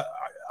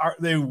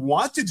 they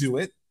want to do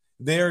it.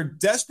 They're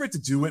desperate to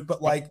do it, but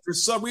for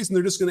some reason,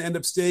 they're just going to end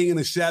up staying in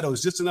the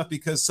shadows just enough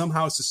because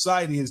somehow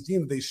society has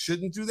deemed that they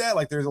shouldn't do that.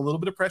 Like there's a little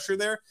bit of pressure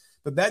there.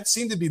 But that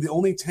seemed to be the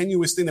only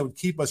tenuous thing that would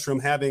keep us from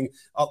having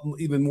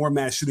even more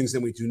mass shootings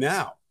than we do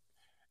now.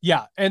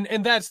 Yeah, and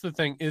that's the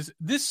thing is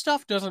this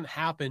stuff doesn't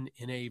happen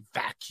in a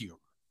vacuum.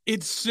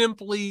 It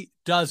simply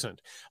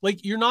doesn't.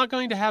 Like, you're not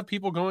going to have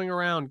people going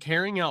around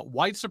carrying out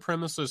white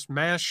supremacist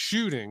mass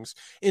shootings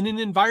in an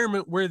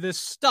environment where this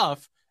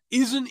stuff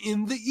isn't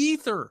in the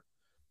ether.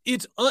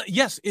 It's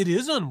yes, it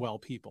is unwell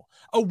people.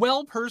 A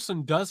well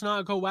person does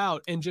not go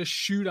out and just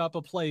shoot up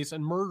a place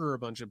and murder a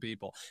bunch of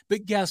people.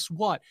 But guess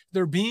what?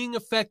 They're being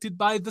affected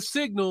by the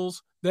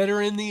signals that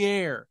are in the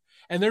air.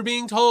 And they're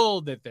being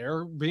told that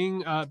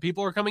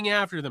people are coming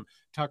after them.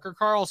 Tucker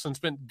Carlson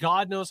spent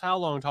God knows how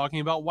long talking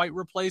about white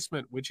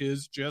replacement, which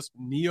is just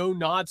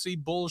neo-Nazi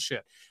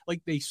bullshit.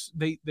 Like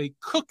they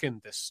cook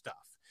in this stuff.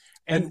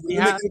 And they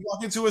can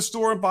walk into a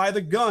store and buy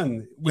the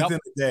gun within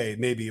a day,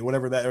 maybe,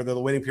 whatever that, or the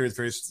waiting period is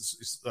very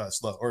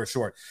slow or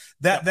short.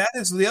 That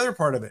is the other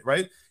part of it,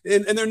 right?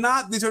 And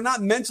these are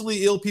not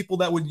mentally ill people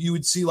that you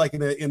would see like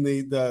in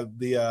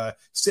the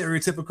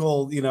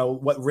stereotypical,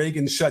 what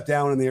Reagan shut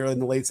down in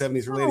the late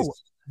 70s or 80s.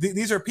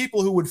 These are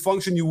people who would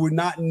function. You would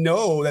not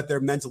know that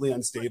they're mentally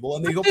unstable,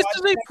 and they go.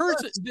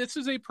 This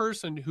is a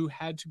person who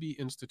had to be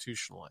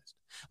institutionalized.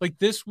 Like,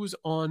 this was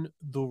on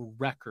the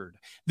record.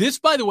 This,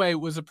 by the way,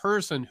 was a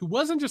person who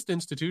wasn't just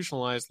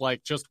institutionalized,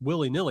 like just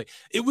willy nilly.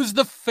 It was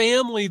the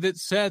family that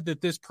said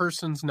that this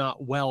person's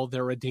not well.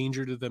 They're a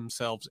danger to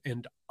themselves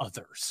and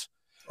others.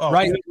 Oh,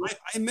 right.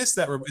 I missed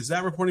that. Is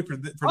that reporting for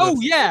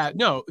yeah,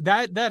 no,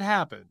 that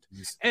happened.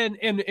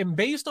 And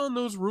based on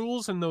those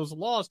rules and those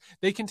laws,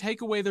 they can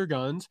take away their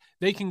guns.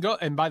 They can go.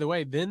 And by the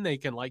way, then they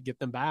can get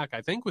them back,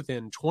 I think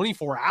within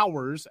 24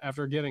 hours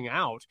after getting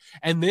out.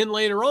 And then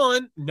later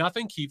on,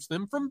 nothing keeps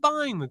them from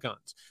buying the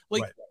guns.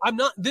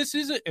 This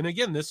isn't. And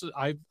again,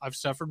 I've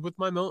suffered with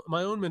my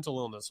own mental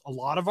illness. A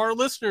lot of our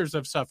listeners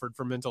have suffered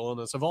from mental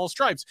illness of all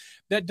stripes.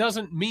 That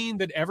doesn't mean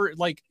that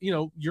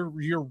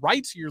your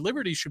rights, your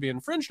liberties should be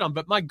infringed on,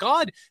 but my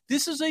God,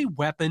 this is a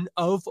weapon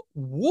of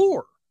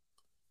war.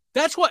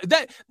 That's what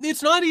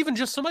it's not even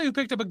just somebody who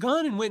picked up a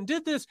gun and went and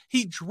did this.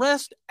 He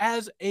dressed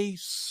as a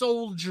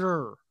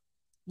soldier,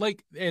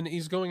 and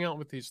he's going out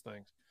with these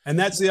things. And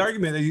that's the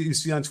argument that you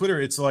see on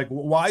Twitter. It's like,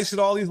 why should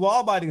all these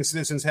law-abiding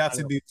citizens have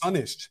to be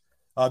punished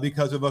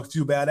because of a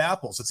few bad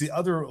apples? It's the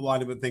other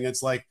line of the thing.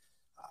 It's like,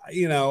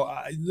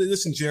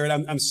 listen, Jared,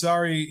 I'm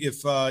sorry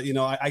if,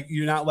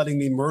 you're not letting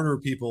me murder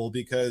people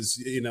because,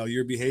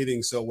 you're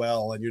behaving so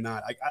well and you're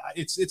not.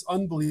 It's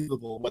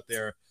unbelievable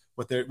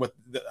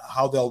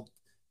how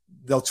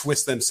they'll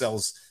twist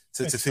themselves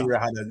to figure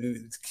out how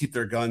to keep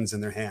their guns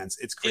in their hands.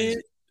 It's crazy.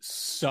 It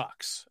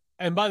sucks.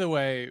 And by the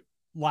way,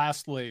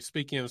 lastly,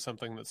 speaking of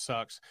something that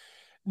sucks,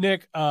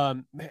 Nick,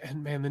 man,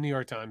 the New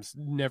York Times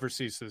never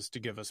ceases to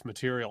give us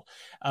material.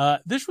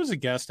 This was a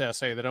guest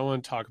essay that I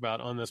want to talk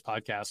about on this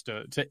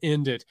podcast to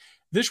end it.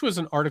 This was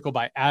an article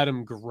by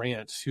Adam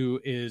Grant, who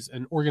is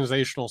an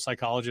organizational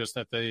psychologist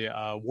at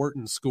the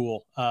Wharton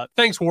School.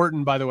 Thanks,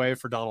 Wharton, by the way,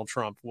 for Donald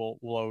Trump. We'll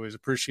always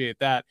appreciate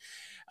that.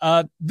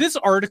 This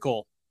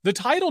article, the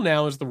title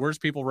now is "The Worst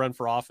People Run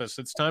for Office.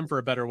 It's Time for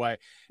a Better Way."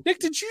 Nick,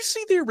 did you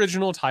see the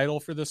original title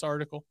for this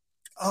article?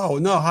 Oh,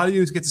 no. How do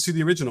you get to see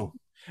the original?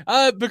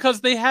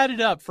 Because they had it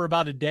up for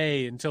about a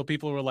day until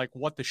people were like,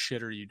 what the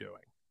shit are you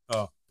doing?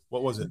 Oh,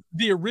 what was it?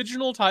 The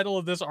original title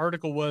of this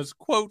article was,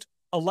 quote,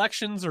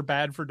 "Elections are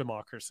bad for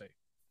democracy."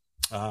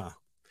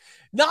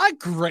 Not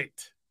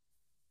great.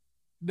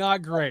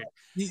 Not great.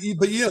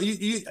 But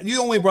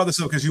you only brought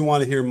this up because you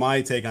want to hear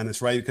my take on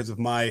this, right? Because of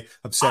my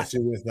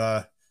obsession with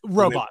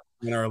robots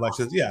in our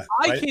elections. Yeah.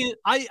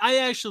 I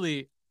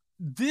actually,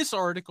 this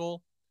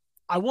article,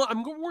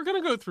 we're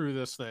going to go through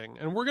this thing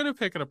and we're going to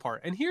pick it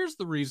apart. And here's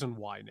the reason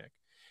why, Nick.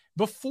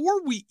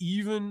 Before we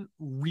even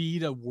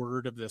read a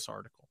word of this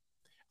article,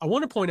 I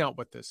want to point out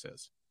what this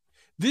is.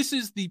 This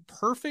is the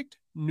perfect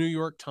New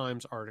York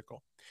Times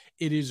article.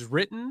 It is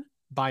written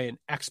by an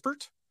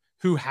expert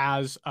who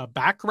has a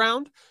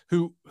background,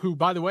 who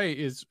by the way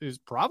is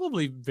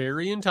probably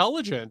very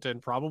intelligent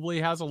and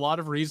probably has a lot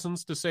of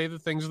reasons to say the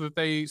things that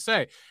they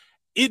say.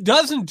 It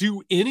doesn't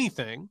do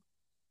anything.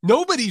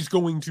 Nobody's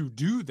going to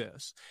do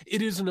this.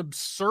 It is an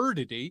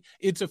absurdity.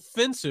 It's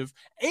offensive.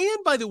 And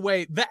by the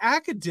way, the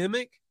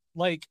academic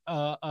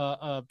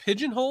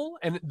pigeonhole,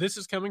 and this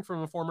is coming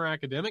from a former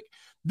academic,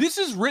 this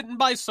is written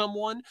by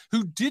someone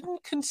who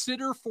didn't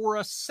consider for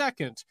a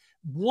second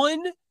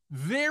one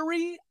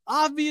very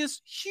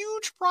obvious,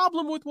 huge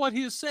problem with what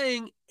he is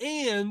saying,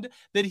 and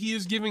that he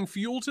is giving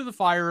fuel to the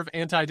fire of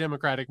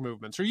anti-democratic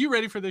movements. Are you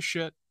ready for this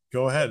shit?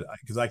 Go ahead,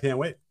 because I can't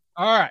wait.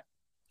 All right.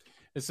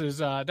 This is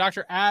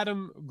Dr.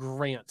 Adam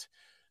Grant.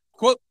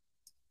 Quote,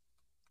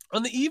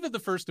 "On the eve of the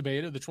first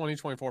debate of the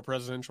 2024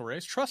 presidential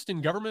race, trust in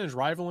government is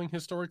rivaling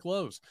historic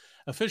lows.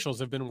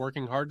 Officials have been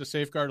working hard to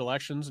safeguard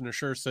elections and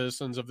assure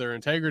citizens of their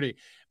integrity.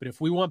 But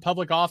if we want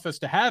public office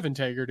to have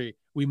integrity,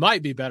 we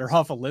might be better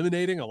off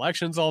eliminating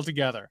elections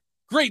altogether."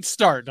 Great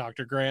start,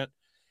 Dr. Grant.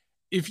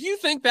 If you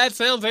think that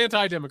sounds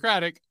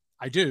anti-democratic,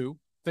 I do.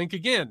 Think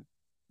again.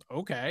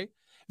 Okay.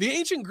 The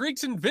ancient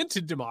Greeks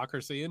invented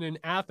democracy, and in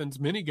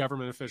Athens, many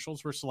government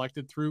officials were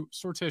selected through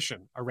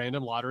sortition, a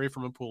random lottery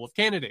from a pool of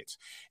candidates.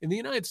 In the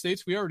United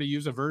States, we already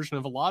use a version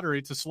of a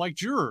lottery to select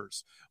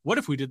jurors. What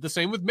if we did the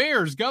same with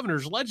mayors,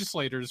 governors,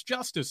 legislators,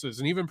 justices,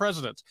 and even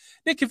presidents?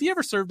 Nick, have you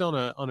ever served on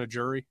a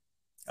jury?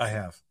 I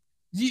have.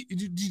 Do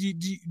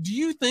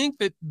you think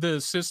that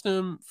the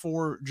system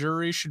for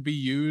juries should be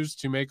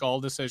used to make all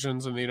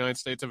decisions in the United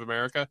States of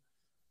America?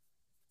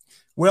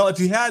 Well, if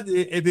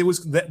it was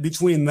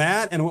between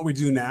that and what we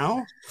do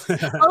now.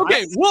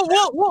 Okay,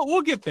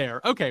 we'll get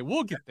there. Okay,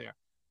 we'll get there.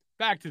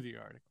 Back to the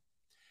article.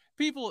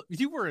 People,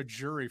 you were a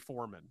jury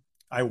foreman.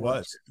 I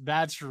was.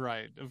 That's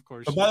right. Of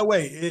course. But by the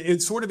way,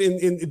 it's sort of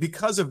in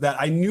because of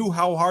that, I knew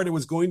how hard it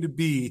was going to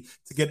be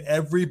to get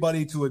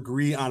everybody to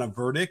agree on a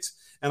verdict.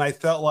 And I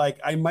felt like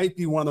I might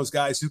be one of those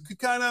guys who could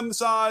kind of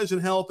massage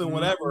and help and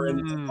whatever.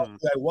 And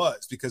I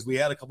was, because we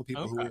had a couple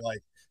people who were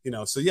like,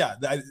 so yeah,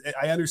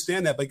 I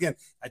understand that. But again,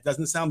 it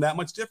doesn't sound that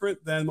much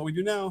different than what we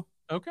do now.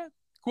 Okay.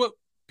 Quote,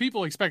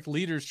 "People expect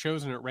leaders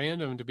chosen at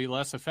random to be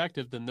less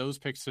effective than those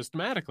picked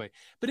systematically.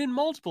 But in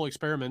multiple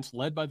experiments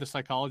led by the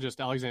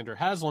psychologist Alexander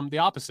Haslam, the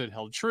opposite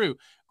held true.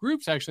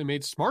 Groups actually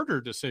made smarter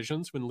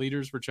decisions when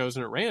leaders were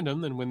chosen at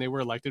random than when they were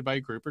elected by a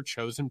group or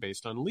chosen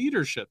based on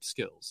leadership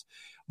skills.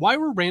 Why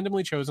were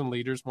randomly chosen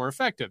leaders more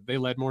effective? They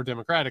led more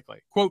democratically.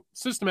 Quote,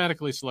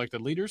 "Systematically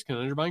selected leaders can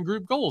undermine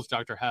group goals,"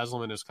 Dr.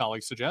 Haslam and his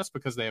colleagues suggest,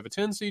 because they have a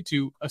tendency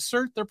to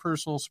assert their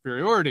personal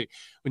superiority.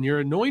 When you're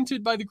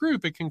anointed by the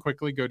group, it can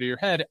quickly go to your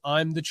head,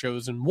 "I'm the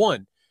chosen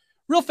one."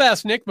 Real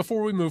fast, Nick,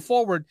 before we move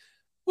forward,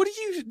 what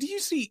do you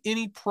see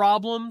any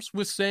problems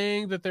with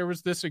saying that there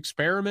was this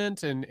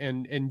experiment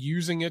and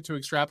using it to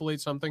extrapolate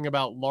something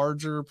about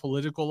larger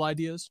political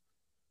ideas?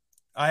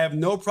 I have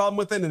no problem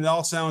with it, and it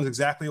all sounds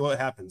exactly what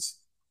happens.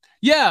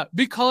 Yeah,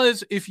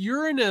 because if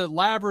you're in a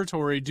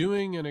laboratory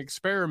doing an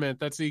experiment,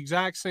 that's the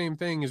exact same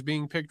thing as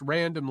being picked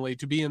randomly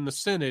to be in the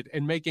Senate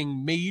and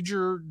making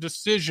major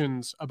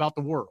decisions about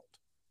the world.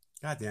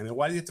 God damn it.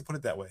 Why do you have to put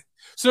it that way?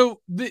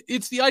 So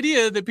it's the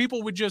idea that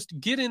people would just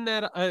get in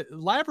that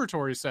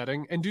laboratory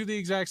setting and do the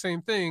exact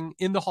same thing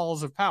in the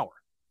halls of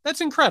power.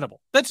 That's incredible.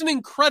 That's an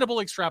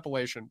incredible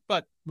extrapolation.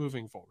 But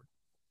moving forward,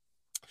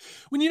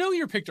 when you know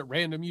you're picked at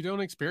random, you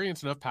don't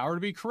experience enough power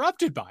to be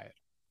corrupted by it.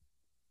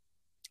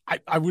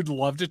 I would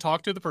love to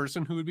talk to the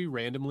person who would be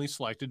randomly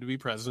selected to be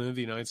president of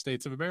the United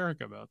States of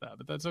America about that,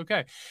 but that's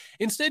okay.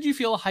 Instead, you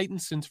feel a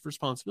heightened sense of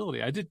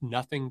responsibility. I did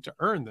nothing to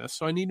earn this,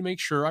 so I need to make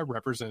sure I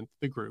represent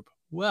the group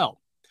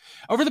well.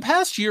 Over the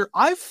past year,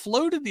 I've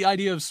floated the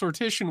idea of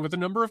sortition with a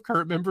number of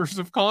current members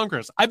of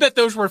Congress. I bet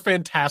those were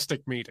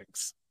fantastic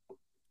meetings.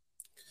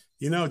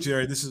 You know,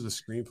 Jerry, this is a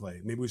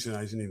screenplay. Maybe I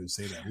shouldn't even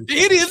say that.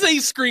 It is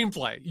a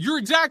screenplay. You're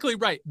exactly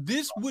right.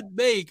 This would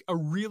make a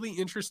really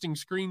interesting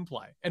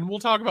screenplay. And we'll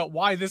talk about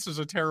why this is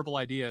a terrible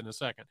idea in a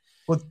second.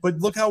 But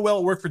look how well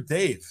it worked for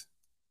Dave.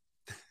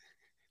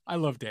 I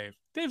love Dave.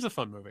 Dave's a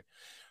fun movie.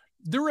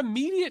 Their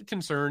immediate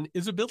concern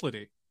is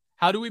ability.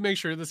 How do we make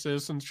sure the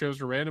citizens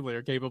chosen randomly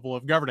are capable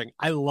of governing?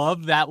 I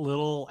love that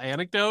little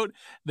anecdote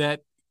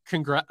that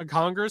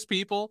Congress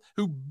people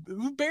who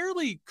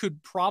barely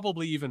could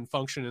probably even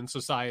function in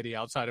society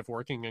outside of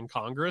working in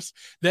Congress,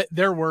 that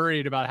they're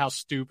worried about how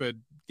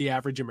stupid the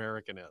average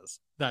American is.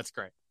 That's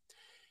great.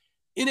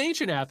 In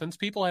ancient Athens,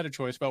 people had a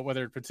choice about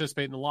whether to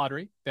participate in the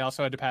lottery. They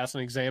also had to pass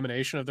an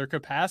examination of their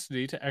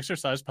capacity to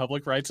exercise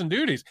public rights and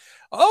duties.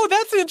 Oh,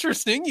 that's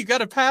interesting. You got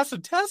to pass a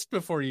test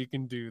before you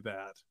can do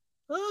that.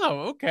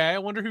 Oh, okay. I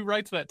wonder who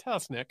writes that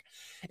test, Nick.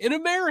 In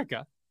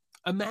America,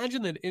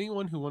 imagine that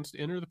anyone who wants to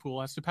enter the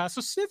pool has to pass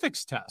a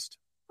civics test.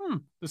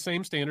 The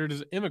same standard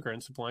as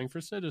immigrants applying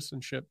for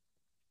citizenship.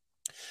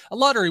 A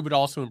lottery would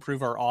also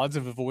improve our odds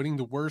of avoiding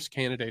the worst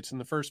candidates in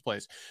the first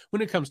place.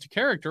 When it comes to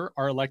character,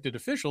 our elected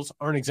officials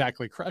aren't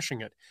exactly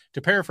crushing it.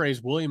 To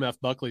paraphrase William F.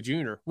 Buckley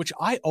Jr., which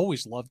I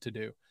always love to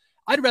do,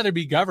 I'd rather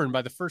be governed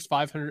by the first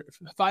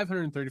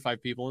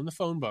 535 people in the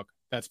phone book.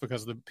 That's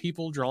because the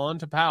people drawn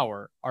to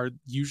power are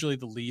usually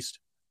the least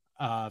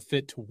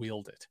fit to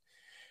wield it.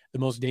 The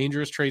most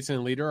dangerous traits in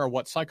a leader are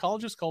what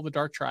psychologists call the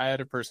dark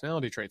triad of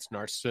personality traits: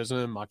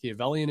 narcissism,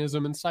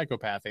 Machiavellianism, and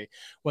psychopathy.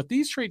 What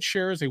these traits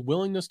share is a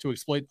willingness to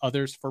exploit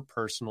others for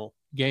personal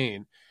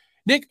gain.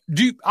 Nick,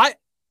 I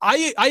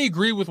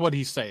agree with what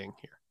he's saying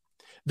here,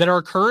 that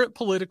our current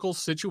political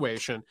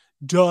situation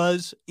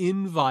does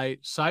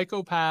invite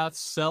psychopaths,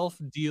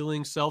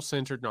 self-dealing,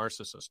 self-centered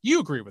narcissists. You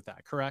agree with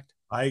that, correct?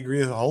 I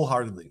agree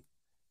wholeheartedly.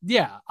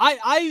 Yeah,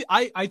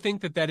 I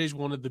think that is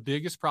one of the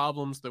biggest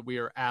problems that we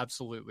are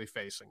absolutely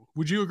facing.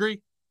 Would you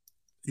agree?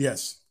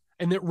 Yes.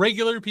 And that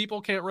regular people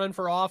can't run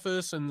for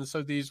office, and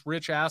so these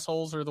rich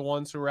assholes are the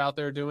ones who are out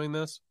there doing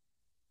this?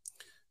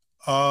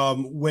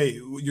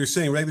 Wait, you're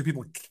saying regular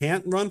people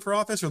can't run for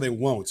office, or they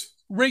won't?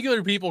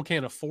 Regular people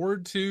can't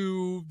afford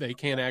to. They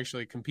can't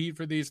actually compete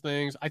for these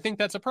things. I think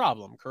that's a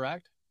problem,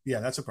 correct? Yeah,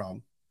 that's a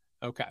problem.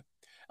 Okay.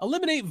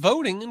 Eliminate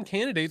voting, and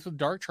candidates with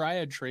dark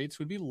triad traits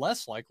would be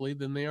less likely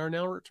than they are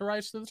now to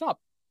rise to the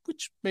top,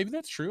 which maybe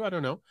that's true. I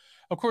don't know.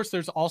 Of course,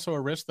 there's also a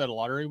risk that a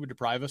lottery would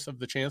deprive us of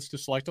the chance to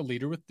select a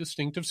leader with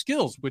distinctive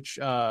skills, which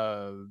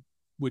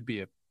would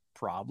be a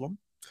problem.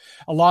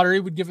 A lottery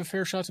would give a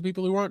fair shot to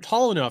people who aren't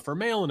tall enough or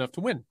male enough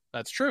to win.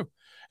 That's true.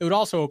 It would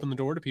also open the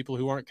door to people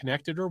who aren't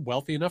connected or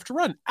wealthy enough to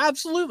run.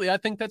 Absolutely. I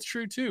think that's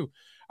true too.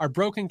 Our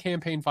broken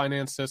campaign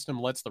finance system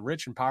lets the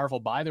rich and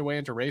powerful buy their way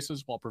into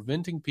races while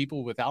preventing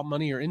people without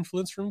money or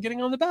influence from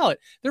getting on the ballot.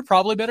 They're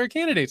probably better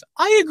candidates.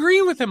 I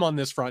agree with him on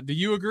this front. Do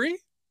you agree?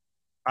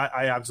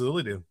 I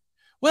absolutely do.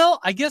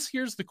 Well, I guess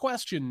here's the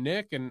question,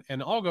 Nick, and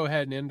I'll go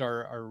ahead and end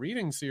our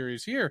reading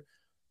series here.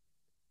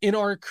 In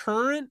our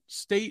current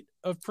state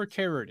of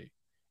precarity,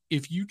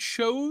 if you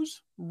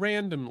chose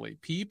randomly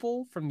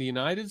people from the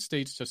United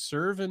States to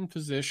serve in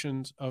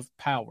positions of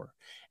power,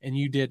 and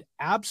you did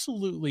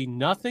absolutely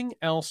nothing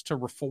else to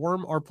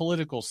reform our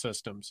political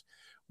systems,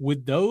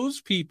 would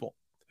those people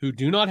who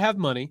do not have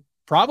money,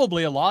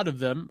 probably a lot of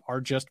them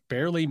are just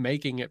barely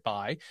making it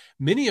by,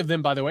 many of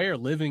them, by the way, are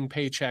living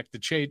paycheck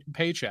to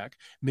paycheck,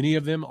 many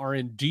of them are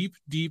in deep,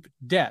 deep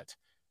debt,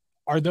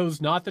 are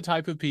those not the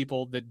type of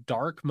people that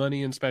dark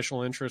money and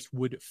special interest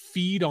would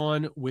feed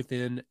on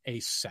within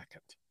a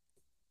second?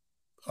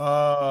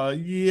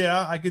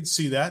 Yeah, I could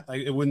see that.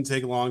 It wouldn't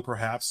take long,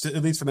 perhaps,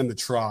 at least for them to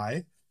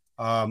try.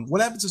 What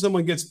happens if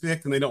someone gets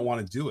picked and they don't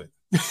want to do it?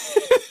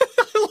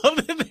 I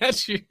love that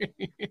that's you.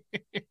 You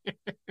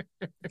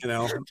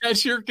know,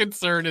 that's your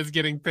concern, is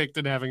getting picked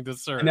and having to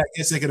serve. And I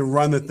guess they could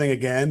run the thing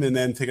again and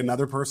then take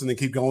another person and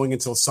keep going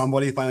until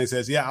somebody finally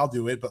says, "Yeah, I'll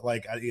do it." But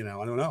I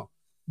don't know.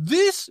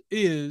 This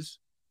is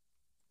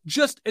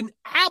just an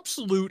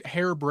absolute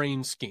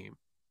harebrained scheme,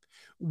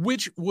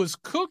 which was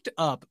cooked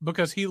up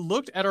because he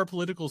looked at our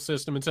political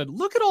system and said,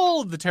 look at all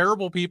of the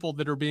terrible people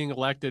that are being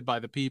elected by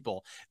the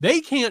people.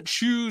 They can't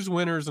choose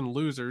winners and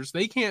losers.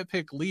 They can't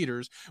pick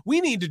leaders.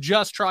 We need to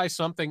just try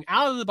something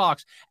out of the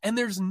box. And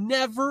there's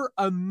never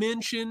a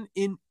mention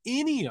in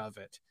any of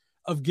it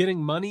of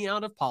getting money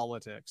out of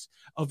politics,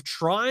 of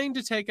trying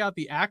to take out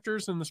the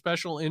actors and the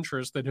special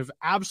interests that have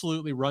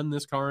absolutely run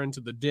this car into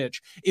the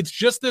ditch. It's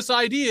just this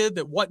idea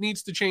that what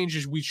needs to change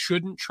is we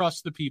shouldn't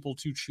trust the people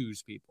to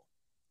choose people.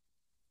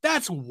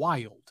 That's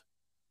wild.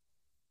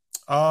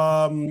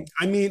 I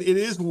mean, it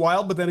is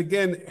wild, but then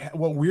again,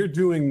 what we're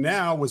doing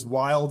now was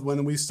wild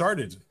when we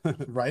started,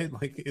 right?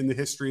 Like in the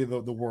history of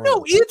the world.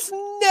 No, it's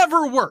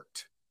never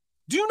worked.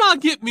 do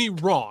not get me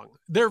wrong.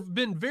 There have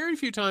been very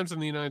few times in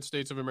the United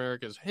States of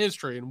America's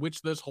history in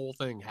which this whole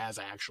thing has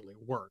actually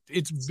worked.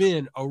 It's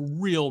been a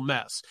real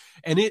mess,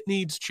 and it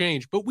needs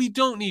change. But we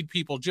don't need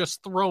people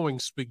just throwing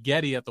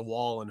spaghetti at the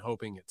wall and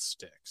hoping it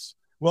sticks.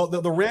 Well,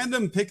 the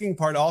random picking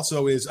part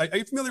also is, are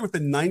you familiar with the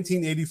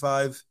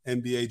 1985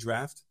 NBA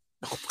draft?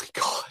 Oh, my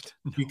God.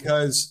 No.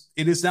 Because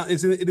it is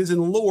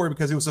in lore,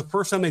 because it was the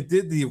first time they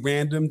did the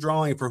random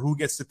drawing for who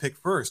gets to pick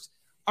first.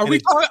 Are we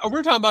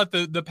talking about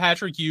the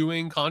Patrick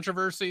Ewing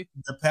controversy?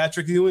 The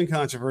Patrick Ewing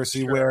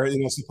controversy, sure. Where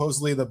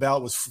supposedly the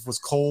ballot was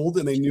cold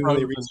and they knew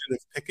they were going to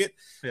pick it.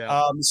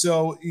 Yeah.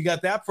 So you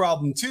got that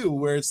problem too,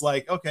 where it's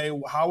like, okay,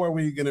 how are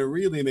we going to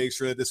really make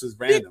sure that this is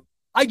random?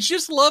 I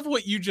just love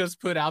what you just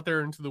put out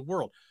there into the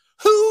world.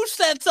 Who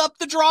sets up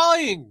the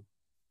drawing?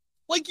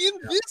 Like in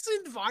this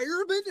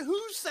environment, who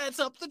sets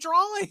up the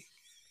drawing?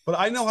 But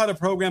I know how to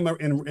program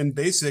in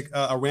BASIC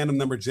a random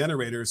number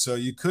generator, so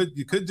you could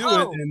do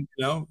it, and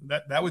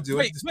that would do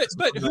it.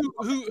 But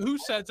who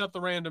sets up the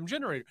random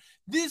generator?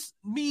 This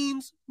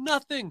means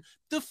nothing.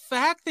 The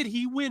fact that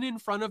he went in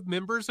front of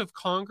members of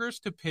Congress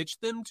to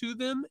pitch them to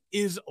them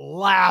is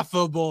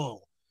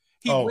laughable.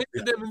 He went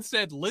to them and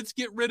said, let's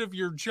get rid of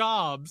your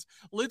jobs.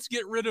 Let's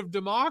get rid of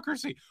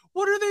democracy.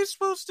 What are they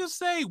supposed to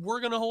say? We're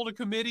going to hold a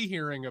committee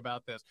hearing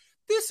about this.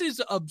 This is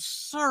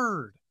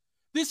absurd.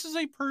 This is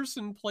a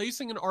person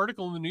placing an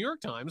article in the New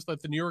York Times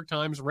that the New York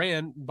Times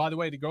ran, by the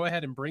way, to go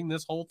ahead and bring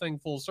this whole thing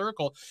full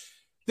circle.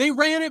 They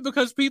ran it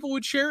because people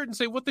would share it and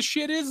say, what the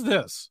shit is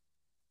this?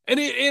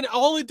 And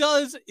all it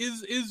does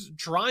is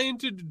trying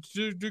to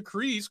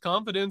decrease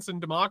confidence in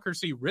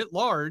democracy writ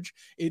large.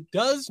 It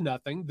does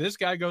nothing. This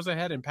guy goes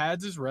ahead and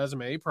pads his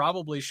resume,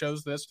 probably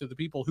shows this to the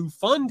people who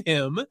fund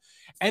him,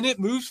 and it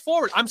moves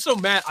forward. I'm so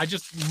mad.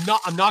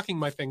 I'm knocking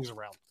my things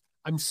around.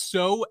 I'm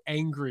so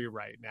angry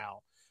right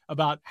now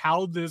about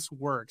how this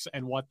works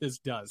and what this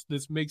does.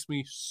 This makes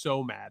me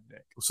so mad,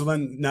 Nick. So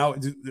then now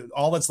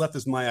all that's left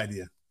is my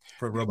idea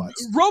for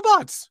robots.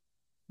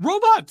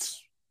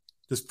 Robots.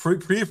 Just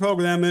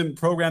program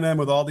them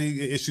with all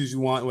the issues you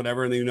want,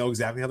 whatever, and then you know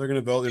exactly how they're going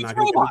to vote. They're not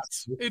going to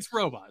robots. It's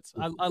robots.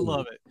 I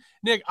love it,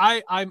 Nick.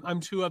 I'm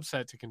too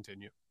upset to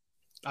continue.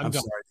 I'm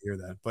sorry to hear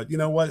that, but you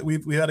know what?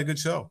 We had a good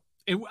show.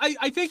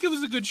 I think it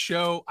was a good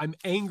show. I'm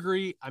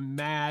angry. I'm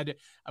mad.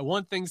 I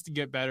want things to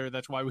get better.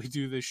 That's why we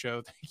do this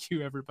show. Thank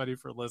you, everybody,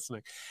 for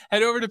listening.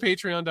 Head over to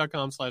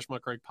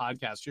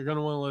patreon.com/MuckRakePodcast. You're going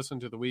to want to listen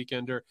to The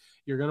Weekender.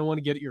 You're going to want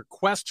to get your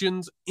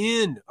questions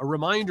in. A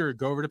reminder,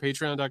 go over to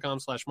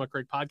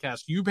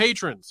patreon.com/MuckRakePodcast. You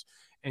patrons,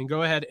 and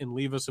go ahead and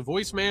leave us a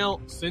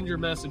voicemail. Send your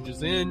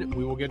messages in.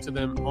 We will get to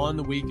them on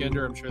The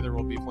Weekender. I'm sure there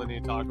will be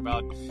plenty to talk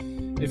about.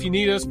 If you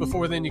need us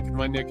before then, you can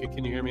find Nick at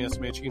Can You Hear Me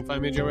SMH. You can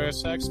find me, Joey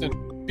S.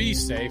 Sexton. Be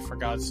safe, for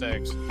God's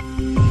sakes.